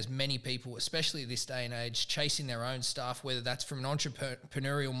imagine there's many people, especially this day and age, chasing their own stuff, whether that's from an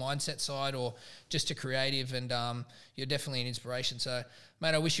entrepreneurial mindset side or just a creative, and you're definitely an inspiration. So,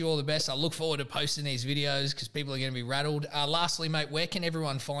 mate, I wish you all the best. I look forward to posting these videos because people are going to be rattled. Lastly, mate, where can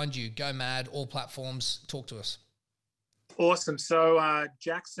everyone find you? Go Mad, all platforms. Talk to us. Awesome. So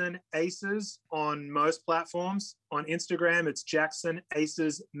Jackson Aces on most platforms. On Instagram, it's Jackson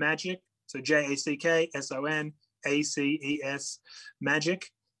Aces Magic. So JACKSONACES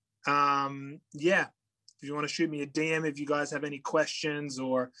Magic. Yeah. If you want to shoot me a DM, if you guys have any questions,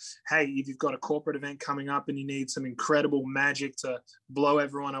 or hey, if you've got a corporate event coming up and you need some incredible magic to blow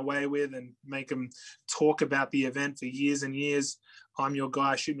everyone away with and make them talk about the event for years and years, I'm your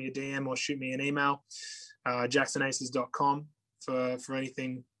guy. Shoot me a DM or shoot me an email. JacksonAces.com for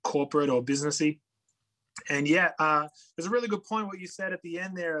anything corporate or businessy. And yeah, there's a really good point what you said at the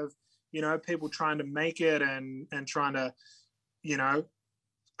end there of, you know, people trying to make it and trying to, you know,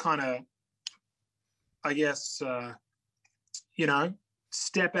 kind of, I guess, you know,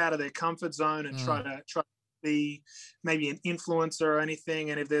 step out of their comfort zone and try to be maybe an influencer or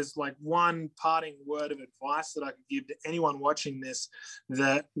anything. And if there's like one parting word of advice that I could give to anyone watching this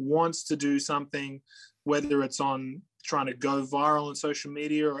that wants to do something, whether it's on trying to go viral on social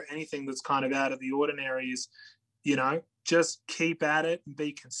media or anything that's kind of out of the ordinary, is, you know, just keep at it and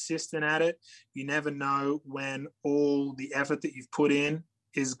be consistent at it. You never know when all the effort that you've put in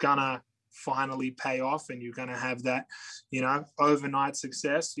is gonna finally pay off and you're going to have that, you know, overnight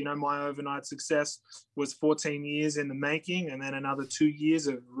success. You know, my overnight success was 14 years in the making, and then another 2 years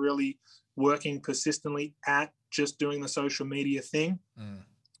of really working persistently at just doing the social media thing.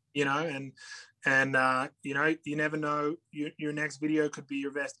 You know, and you know, you never know, your next video could be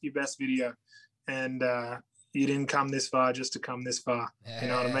your best video, and you didn't come this far just to come this far. Yes, you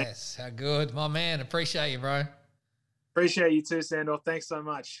know what I mean? How good, my man. Appreciate you, bro. Appreciate you too, Sandor. Thanks so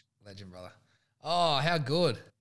much. Legend, brother. Oh, how good.